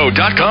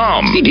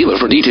CorwinAuto.com. See dealer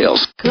for details.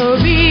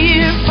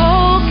 Career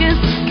focus,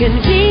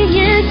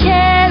 convenient,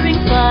 caring.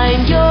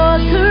 Find your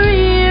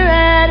career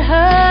at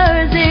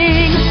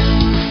Herzing.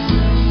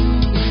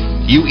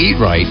 You eat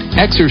right,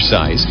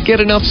 exercise, get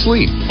enough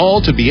sleep,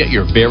 all to be at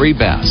your very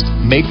best.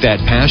 Make that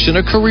passion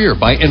a career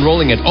by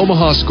enrolling at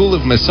Omaha School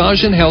of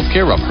Massage and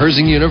Healthcare of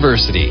Herzing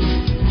University.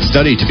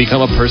 Study to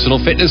become a personal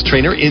fitness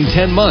trainer in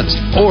 10 months,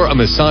 or a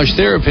massage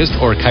therapist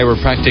or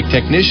chiropractic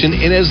technician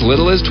in as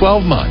little as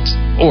 12 months.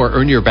 Or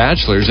earn your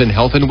bachelor's in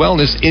health and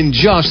wellness in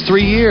just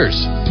 3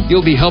 years.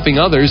 You'll be helping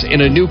others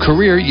in a new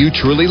career you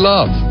truly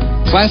love.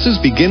 Classes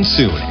begin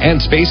soon,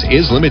 and space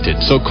is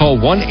limited, so call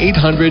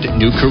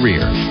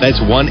 1-800-NEW-CAREER. That's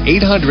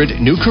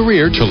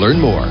 1-800-NEW-CAREER to learn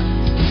more.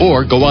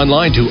 Or go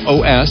online to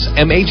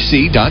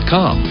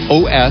osmhc.com.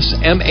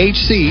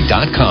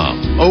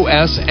 osmhc.com.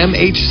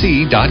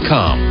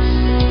 osmhc.com.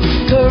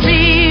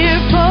 Career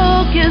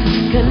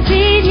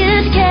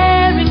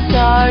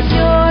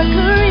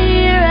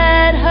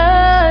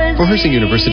for Herzing University.